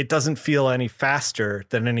 it doesn't feel any faster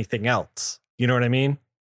than anything else. You know what I mean?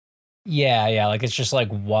 Yeah. Like it's just like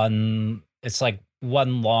one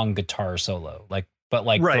long guitar solo, like, but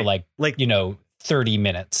like right. For like 30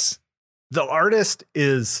 minutes. The artist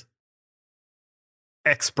is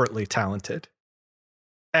expertly talented,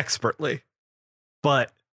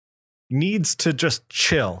 but needs to just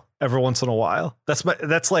chill every once in a while. That's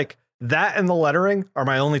like that, and the lettering are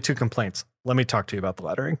my only two complaints. Let me talk to you about the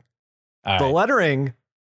lettering. All The right. lettering,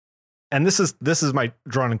 and this is my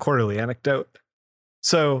Drawn and Quarterly anecdote.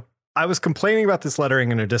 So I was complaining about this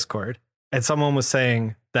lettering in a Discord, and someone was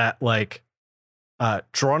saying that like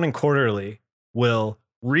Drawn and Quarterly will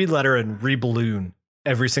re-letter and re-balloon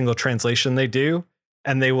every single translation they do,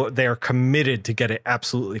 and they are committed to get it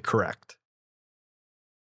absolutely correct.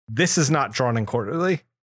 This is not Drawn and Quarterly.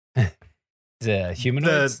 The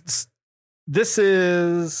humanoids. This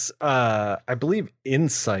is I believe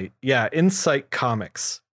Insight. Yeah, Insight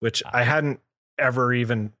Comics, which I hadn't ever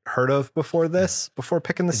even heard of before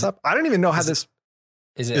picking this up. I don't even know how this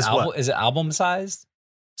is it. is what? Is it album sized?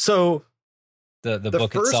 So The the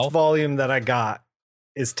book first itself. volume that I got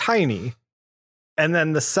is tiny, and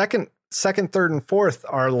then the second, third, and fourth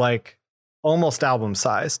are like almost album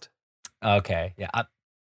sized. Okay, yeah.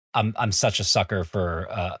 I'm such a sucker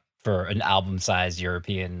for an album sized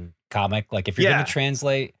European comic. Like if you're Yeah. going to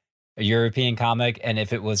translate a European comic, and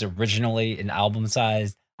if it was originally an album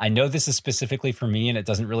sized, I know this is specifically for me, and it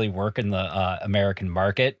doesn't really work in the American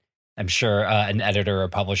market. I'm sure an editor or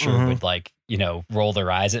publisher Mhm. would like roll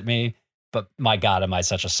their eyes at me. But my God, am I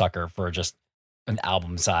such a sucker for just an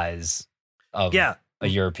album size of Yeah. a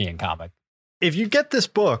European comic? If you get this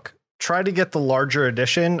book, try to get the larger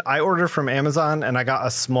edition. I ordered from Amazon, and I got a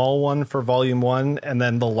small one for volume 1, and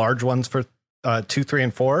then the large ones for 2, 3,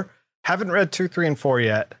 and 4. Haven't read 2, 3, and 4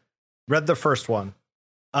 yet. Read the first one.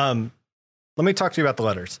 Let me talk to you about the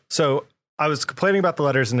letters. So I was complaining about the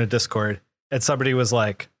letters in a Discord, and somebody was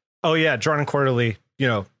like, "Oh yeah, Drawn and Quarterly,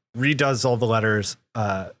 redoes all the letters,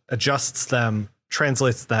 adjusts them,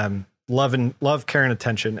 translates them, love, care, and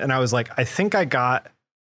attention." And I was like, I think I got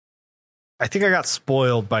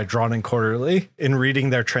spoiled by Drawn and Quarterly in reading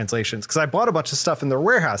their translations, because I bought a bunch of stuff in their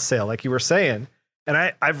warehouse sale, like you were saying,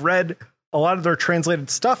 and I've read a lot of their translated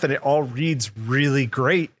stuff, and it all reads really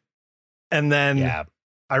great. And then Yeah.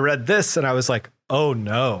 I read this, and I was like, oh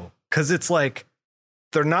no, because it's like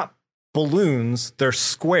they're not balloons, they're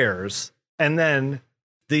squares, and then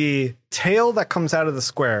the tail that comes out of the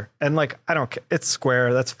square, and like I don't care, it's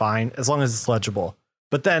square, that's fine as long as it's legible.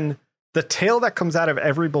 But then the tail that comes out of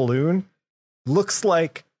every balloon looks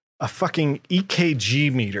like a fucking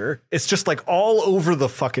EKG meter. It's just like all over the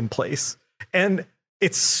fucking place. And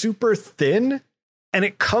it's super thin, and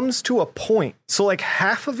it comes to a point. So like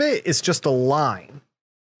half of it is just a line.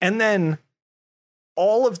 And then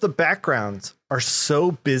all of the backgrounds are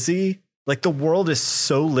so busy. Like the world is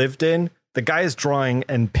so lived in. The guy is drawing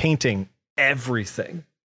and painting everything.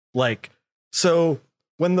 Like, so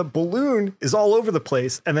when the balloon is all over the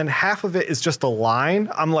place and then half of it is just a line,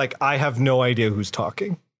 I'm like, I have no idea who's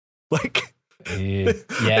talking. Like, Yeah. is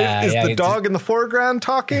the it's- dog in the foreground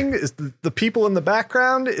talking? Is the people in the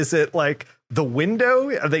background? Is it like the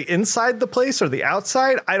window? Are they inside the place or the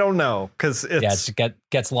outside? I don't know, because it's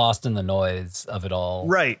gets lost in the noise of it all.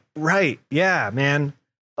 right. Yeah, man.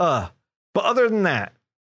 But other than that,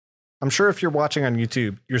 I'm sure if you're watching on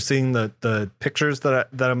YouTube, you're seeing the pictures that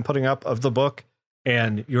I'm putting up of the book,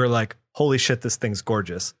 and you're like, holy shit, this thing's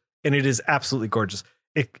gorgeous. And it is absolutely gorgeous.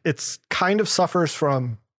 It's kind of suffers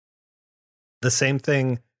from the same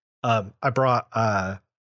thing. I brought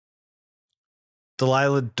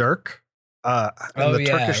Delilah Dirk and the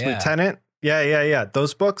Turkish Lieutenant. Yeah.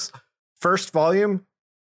 Those books, first volume,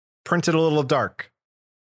 printed a little dark.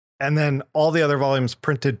 And then all the other volumes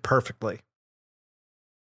printed perfectly.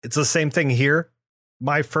 It's the same thing here.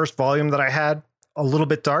 My first volume that I had, a little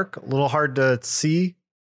bit dark, a little hard to see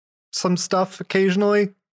some stuff occasionally.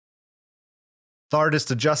 The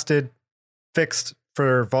artist adjusted, fixed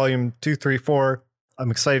for volume 2, 3, 4.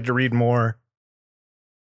 I'm excited to read more.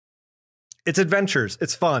 It's adventures.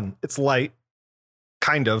 It's fun. It's light,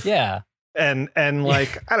 kind of. Yeah. And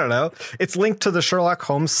like, I don't know. It's linked to the Sherlock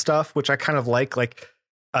Holmes stuff, which I kind of like.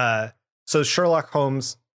 So Sherlock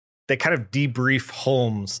Holmes, they kind of debrief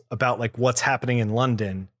Holmes about like what's happening in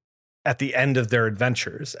London at the end of their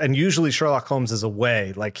adventures. And usually Sherlock Holmes is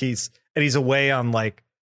away. Like he's away on like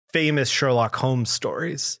famous Sherlock Holmes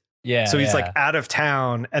stories. Yeah. So he's like out of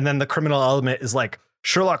town, and then the criminal element is like,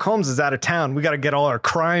 Sherlock Holmes is out of town. We got to get all our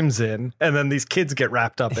crimes in. And then these kids get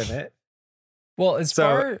wrapped up in it. Well, as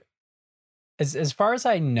far as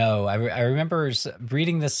I know, I remember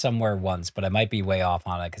reading this somewhere once, but I might be way off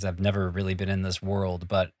on it because I've never really been in this world.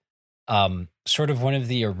 But sort of one of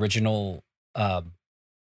the original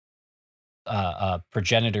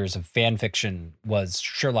progenitors of fan fiction was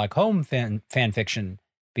Sherlock Holmes fan fiction,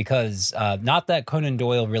 because not that Conan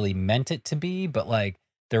Doyle really meant it to be, but like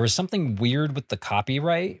there was something weird with the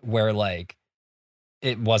copyright where like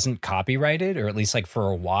it wasn't copyrighted, or at least like for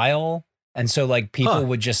a while. And so like people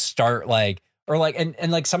would just start like, or like,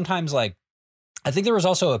 and like sometimes like, I think there was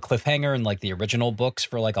also a cliffhanger in like the original books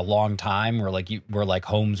for like a long time where like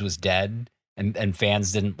Holmes was dead and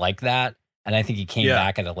fans didn't like that. And I think he came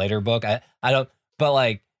back at a later book. I don't,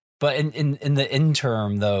 but in the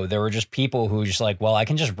interim though, there were just people who were just like, well, I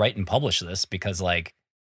can just write and publish this because like,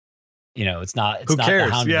 you know, it's not Who the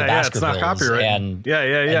cares? Hound of the Baskervilles. It's not copyright. And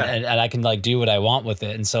And I can like do what I want with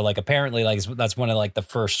it. And so like apparently like that's one of like the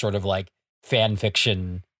first sort of like fan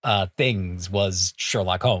fiction things was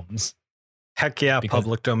Sherlock Holmes. Heck yeah,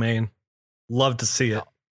 public domain. Love to see it.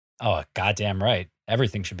 Oh, goddamn right.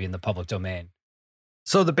 Everything should be in the public domain.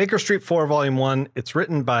 So the Baker Street 4 Volume 1, it's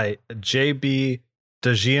written by J.B.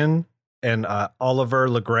 Dajian and Oliver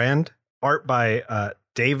Legrand. Art by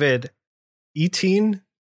David Eteen.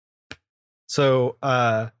 So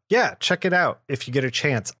yeah, check it out if you get a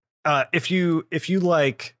chance. If you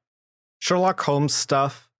like Sherlock Holmes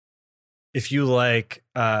stuff, if you like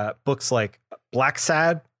books like Black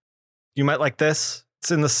Sad, you might like this.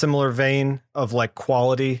 It's in the similar vein of like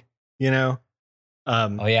quality, you know.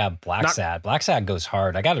 Oh yeah, Black Sad. Black Sad goes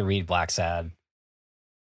hard. I got to read Black Sad.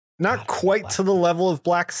 Not quite to the level of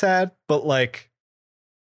Black Sad, but like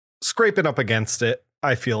scraping up against it,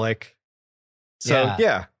 I feel like. So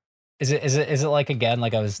yeah. Is it like, again,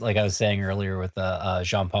 like I was saying earlier with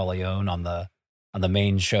Jean-Paul Leon on the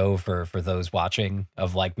main show for those watching,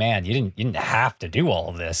 of like, man, you didn't have to do all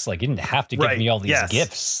of this. Like you didn't have to give me all these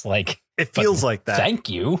gifts. Like it feels like that. Thank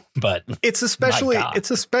you. But it's especially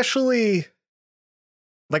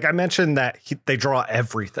like I mentioned that they draw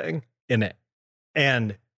everything in it,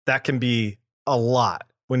 and that can be a lot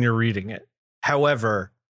when you're reading it.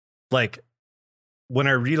 However, like when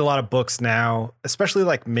I read a lot of books now, especially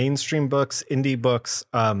like mainstream books, indie books,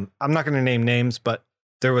 I'm not going to name names, but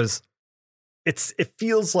it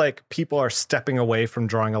feels like people are stepping away from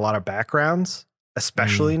drawing a lot of backgrounds,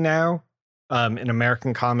 especially now in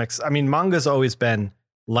American comics. I mean, manga's always been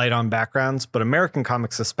light on backgrounds, but American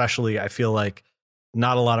comics especially, I feel like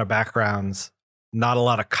not a lot of backgrounds, not a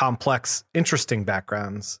lot of complex, interesting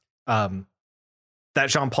backgrounds. That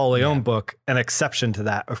Jean-Paul Leon book, an exception to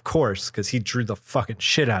that, of course, because he drew the fucking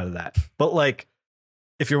shit out of that. But like,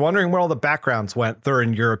 if you're wondering where all the backgrounds went, they're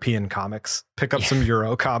in European comics. Pick up some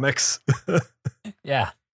Euro comics.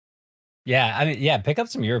 Yeah. I mean, pick up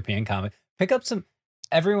some European comic. Pick up some.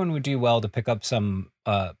 Everyone would do well to pick up some.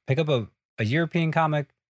 Pick up a European comic,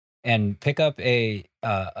 and pick up a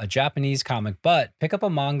Japanese comic, but pick up a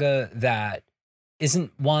manga that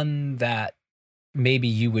isn't one that maybe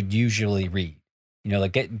you would usually read. You know,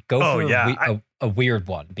 like go for a weird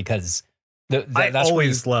one, because I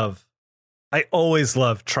always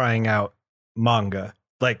love trying out manga.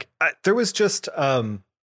 Like there was just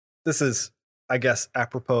this is, I guess,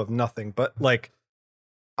 apropos of nothing, but like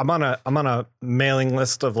I'm on a mailing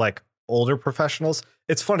list of like older professionals.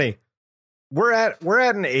 It's funny. We're at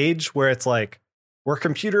an age where it's like we're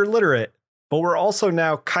computer literate, but we're also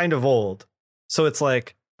now kind of old. So it's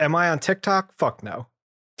like, am I on TikTok? Fuck no.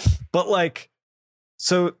 But like,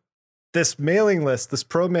 so this mailing list, this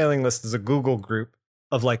pro mailing list, is a Google group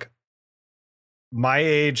of like my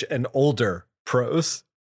age and older pros.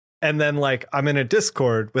 And then like I'm in a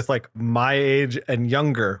Discord with like my age and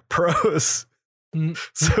younger pros.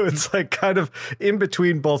 So it's like kind of in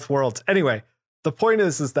between both worlds. Anyway, the point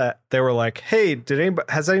is that they were like, hey,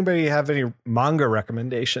 has anybody have any manga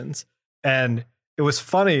recommendations? And it was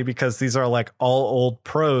funny because these are like all old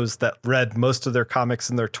pros that read most of their comics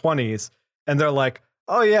in their 20s. And they're like,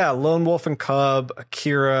 oh yeah, Lone Wolf and Cub,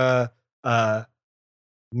 Akira,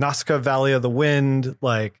 Nausicaa Valley of the Wind,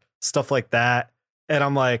 like stuff like that. And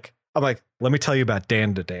I'm like, let me tell you about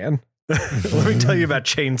Dan to Dan. Let me tell you about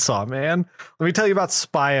Chainsaw Man. Let me tell you about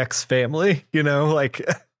Spy X Family, you know, like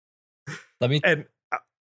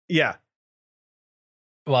yeah.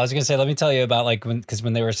 Well, I was gonna say, let me tell you about like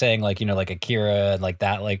when they were saying like, you know, like Akira and like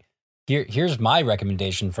that, like here's my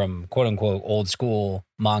recommendation from quote unquote old school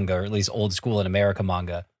manga, or at least old school in America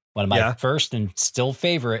manga. One of my first and still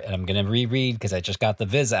favorite, and I'm gonna reread because I just got the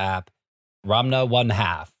Viz app, Ramna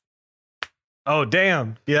 1/2. Oh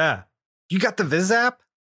damn, yeah, you got the Viz app?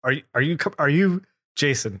 Are you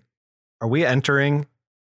Jason? Are we entering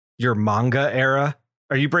your manga era?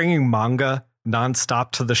 Are you bringing manga nonstop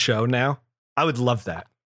to the show now? I would love that,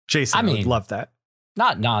 Jason. I would love that.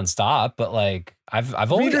 Not nonstop, but like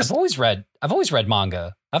I've always read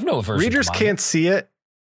manga. I've no aversion. Readers can't see it.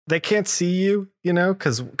 They can't see you, you know,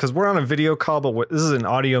 because we're on a video call, but this is an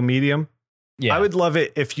audio medium. Yeah. I would love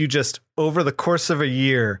it if you just, over the course of a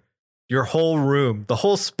year, your whole room, the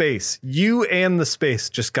whole space, you and the space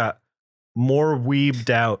just got more weebed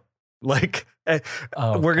out. Like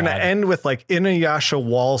we're going to end with like Inuyasha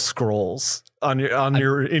wall scrolls in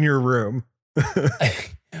your room.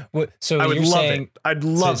 So I would you're love saying, it. I'd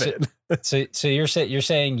love it. So you're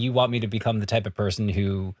saying you want me to become the type of person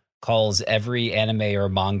who calls every anime or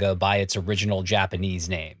manga by its original Japanese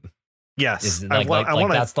name? Yes. I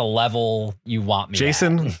want that's the level you want me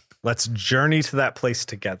Jason, at. let's journey to that place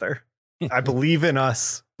together. I believe in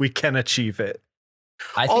us. We can achieve it.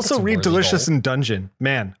 Also read Delicious in Dungeon.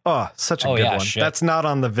 Man, such a good one. Shit. That's not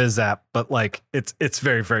on the Viz app, but like it's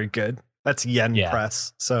very, very good. That's Yen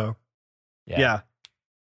Press. So yeah.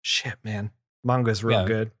 Shit, man. Manga's real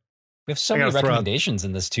good. We have so many recommendations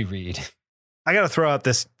in this to read. I gotta throw out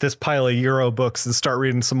this pile of Euro books and start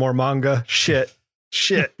reading some more manga. Shit.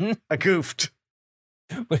 I goofed.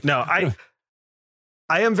 No,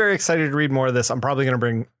 I am very excited to read more of this. I'm probably going to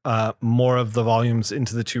bring more of the volumes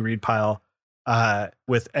into the to read pile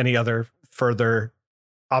with any other further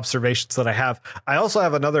observations that I have. I also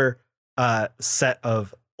have another set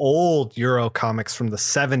of old Euro comics from the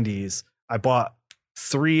 70s. I bought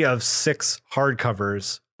 3 of 6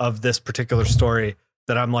 hardcovers of this particular story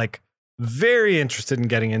that I'm like very interested in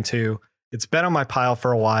getting into. It's been on my pile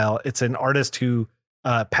for a while. It's an artist who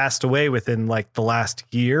passed away within like the last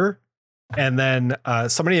year. And then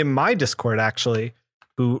somebody in my Discord actually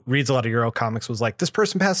who reads a lot of Euro comics was like, this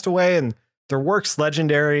person passed away and their work's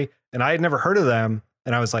legendary. And I had never heard of them.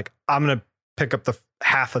 And I was like, I'm going to pick up the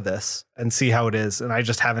half of this and see how it is. And I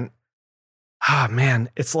just haven't. Man,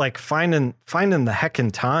 it's like finding the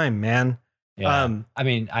heckin' time, man. Yeah. I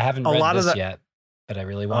mean, I haven't read this yet, but I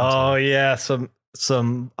really want to. Oh yeah.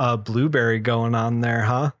 Some Blueberry going on there,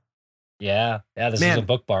 huh? Yeah. This is a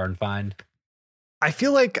Book Barn find. I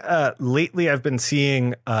feel like lately I've been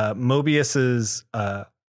seeing Mobius's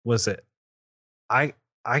was it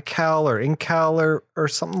iCal or Incal or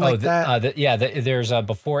something like that? There's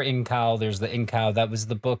before Incal, there's the Incal. That was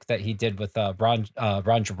the book that he did with Ron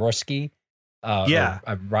Jaworski. Or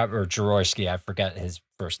Jaworski, I forget his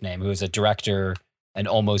first name, who was a director and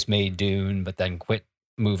almost made Dune, but then quit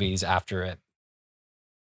movies after it.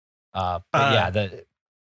 I've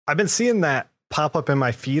been seeing that pop up in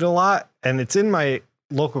my feed a lot, and it's in my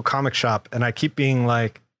local comic shop, and I keep being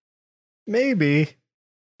like, maybe,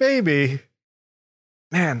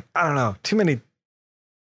 man, I don't know, too many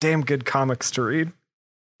damn good comics to read.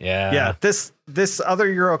 Yeah. This other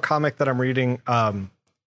Euro comic that I'm reading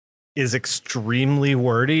is extremely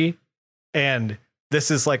wordy, and this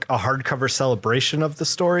is like a hardcover celebration of the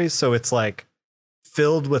story, so it's like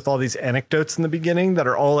filled with all these anecdotes in the beginning that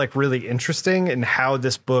are all like really interesting, and how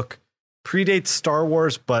this book predates Star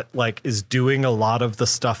Wars, but like is doing a lot of the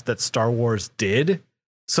stuff that Star Wars did.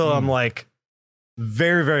 So I'm like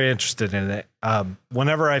very, very interested in it.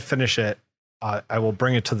 Whenever I finish it, I will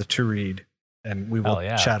bring it to the to read and we will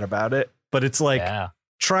chat about it. But it's like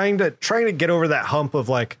trying to get over that hump of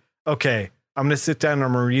like, okay, I'm going to sit down and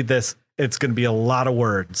I'm going to read this. It's going to be a lot of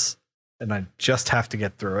words and I just have to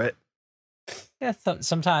get through it. Yeah.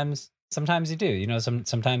 Sometimes you do, you know,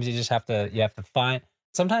 sometimes you just have to,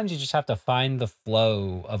 sometimes you just have to find the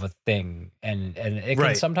flow of a thing, and it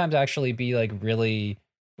can sometimes actually be like really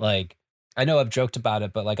like, I know I've joked about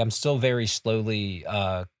it, but like I'm still very slowly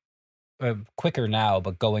quicker now,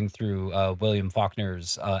 but going through William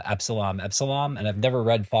Faulkner's Epsilon, and I've never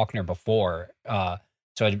read Faulkner before, so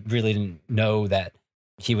I really didn't know that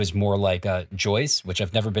he was more like Joyce, which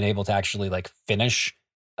I've never been able to actually like finish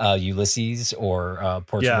Ulysses or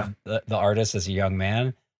Portrait of the Artist as a young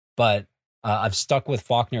man, but I've stuck with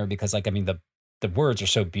Faulkner because, like, I mean, the words are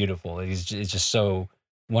so beautiful. It's just so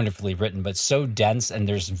wonderfully written, but so dense, and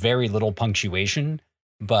there's very little punctuation.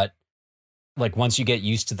 But like once you get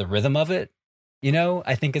used to the rhythm of it, you know,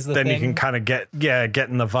 I think is the thing. Then you can kind of get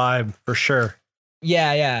in the vibe for sure.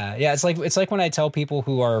 Yeah. It's like when I tell people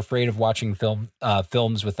who are afraid of watching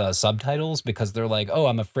films with subtitles because they're like, oh,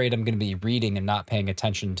 I'm afraid I'm going to be reading and not paying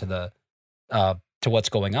attention to the to what's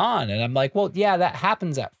going on. And I'm like, well, yeah, that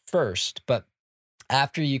happens at first, but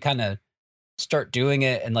after you kind of start doing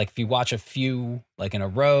it, and like if you watch a few like in a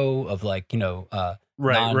row of like, you know,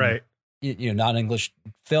 non-English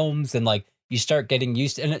films, and like you start getting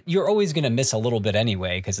used to, and you're always going to miss a little bit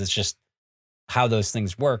anyway because it's just how those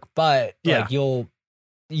things work. But like you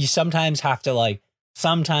sometimes have to like,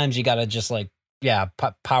 sometimes you got to just like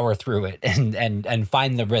power through it and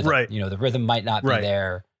find the rhythm. Right. You know, the rhythm might not be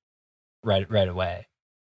there right away.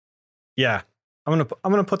 Yeah. I'm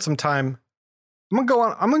gonna put some time. I'm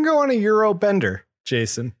gonna go on a Euro bender.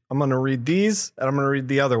 Jason. I'm going to read these and I'm going to read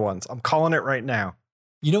the other ones. I'm calling it right now.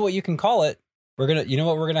 You know what you can call it? You know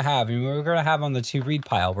what we're gonna have? We're gonna have on the to read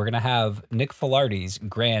pile. We're gonna have Nick Filardi's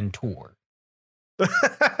Grand Tour.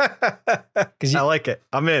 I like it.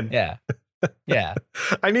 I'm in. Yeah. Yeah.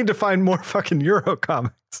 I need to find more fucking Euro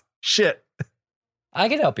comics. Shit. I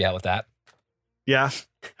can help you out with that. Yeah.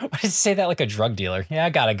 Why did you say that like a drug dealer? Yeah, I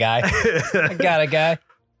got a guy. I got a guy.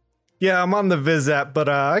 Yeah, I'm on the Viz app, but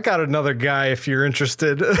I got another guy if you're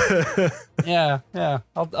interested. Yeah.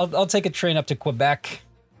 I'll take a train up to Quebec.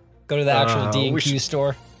 Go to the actual D&Q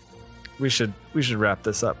store. We should wrap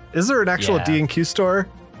this up. Is there an actual D&Q store?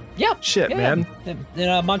 Yeah. Shit, man.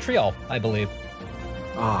 In Montreal, I believe.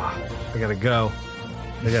 I gotta go.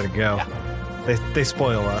 Yeah. They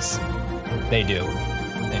spoil us. They do.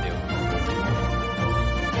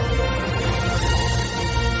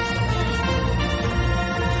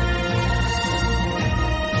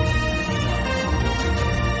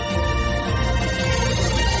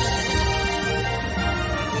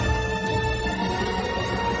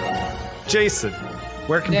 Jason,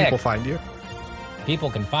 where can Nick, people find you? People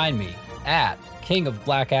can find me at King of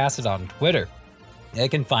Black Acid on Twitter. They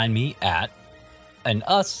can find me at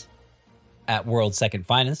World Second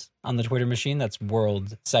Finest on the Twitter machine. That's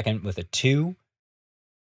World Second with a 2.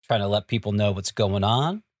 Trying to let people know what's going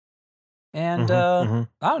on. And I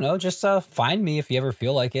don't know, just find me if you ever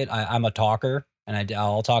feel like it. I'm a talker, and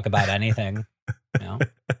I'll talk about anything. You know.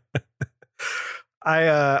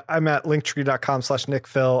 I'm at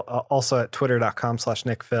linktree.com/nickphil, also at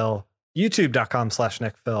twitter.com/nickphil,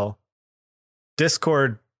 youtube.com/nickphil,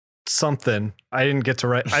 Discord something. I didn't get to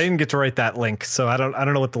write that link, so I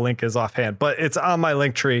don't know what the link is offhand, but it's on my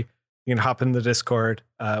Linktree. You can hop in the Discord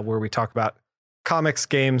where we talk about comics,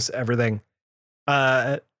 games, everything.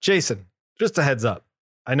 Jason, just a heads up.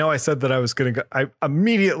 I know I said that I was going to go. I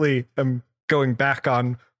immediately am going back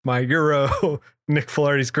on my Euro Nick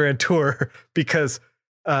Filardi's Grand Tour because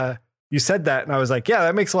you said that and I was like, yeah,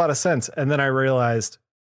 that makes a lot of sense. And then I realized,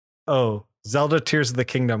 Zelda Tears of the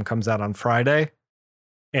Kingdom comes out on Friday.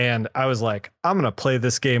 And I was like, I'm going to play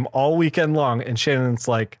this game all weekend long. And Shannon's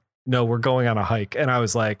like, no, we're going on a hike. And I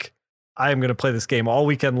was like, I am going to play this game all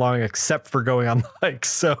weekend long, except for going on the hike.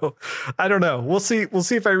 So I don't know. We'll see. We'll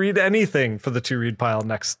see if I read anything for the to read pile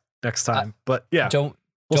next time. But yeah, don't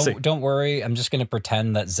worry. I'm just going to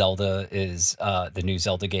pretend that Zelda is the new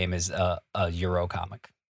Zelda game is a Euro comic.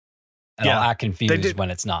 And I'll act confused when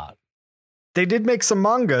it's not. They did make some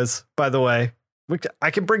mangas, by the way.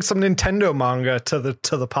 I can bring some Nintendo manga to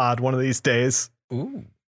the pod one of these days. Ooh,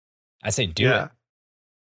 I say do it.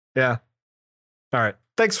 Yeah. All right.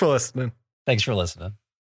 Thanks for listening.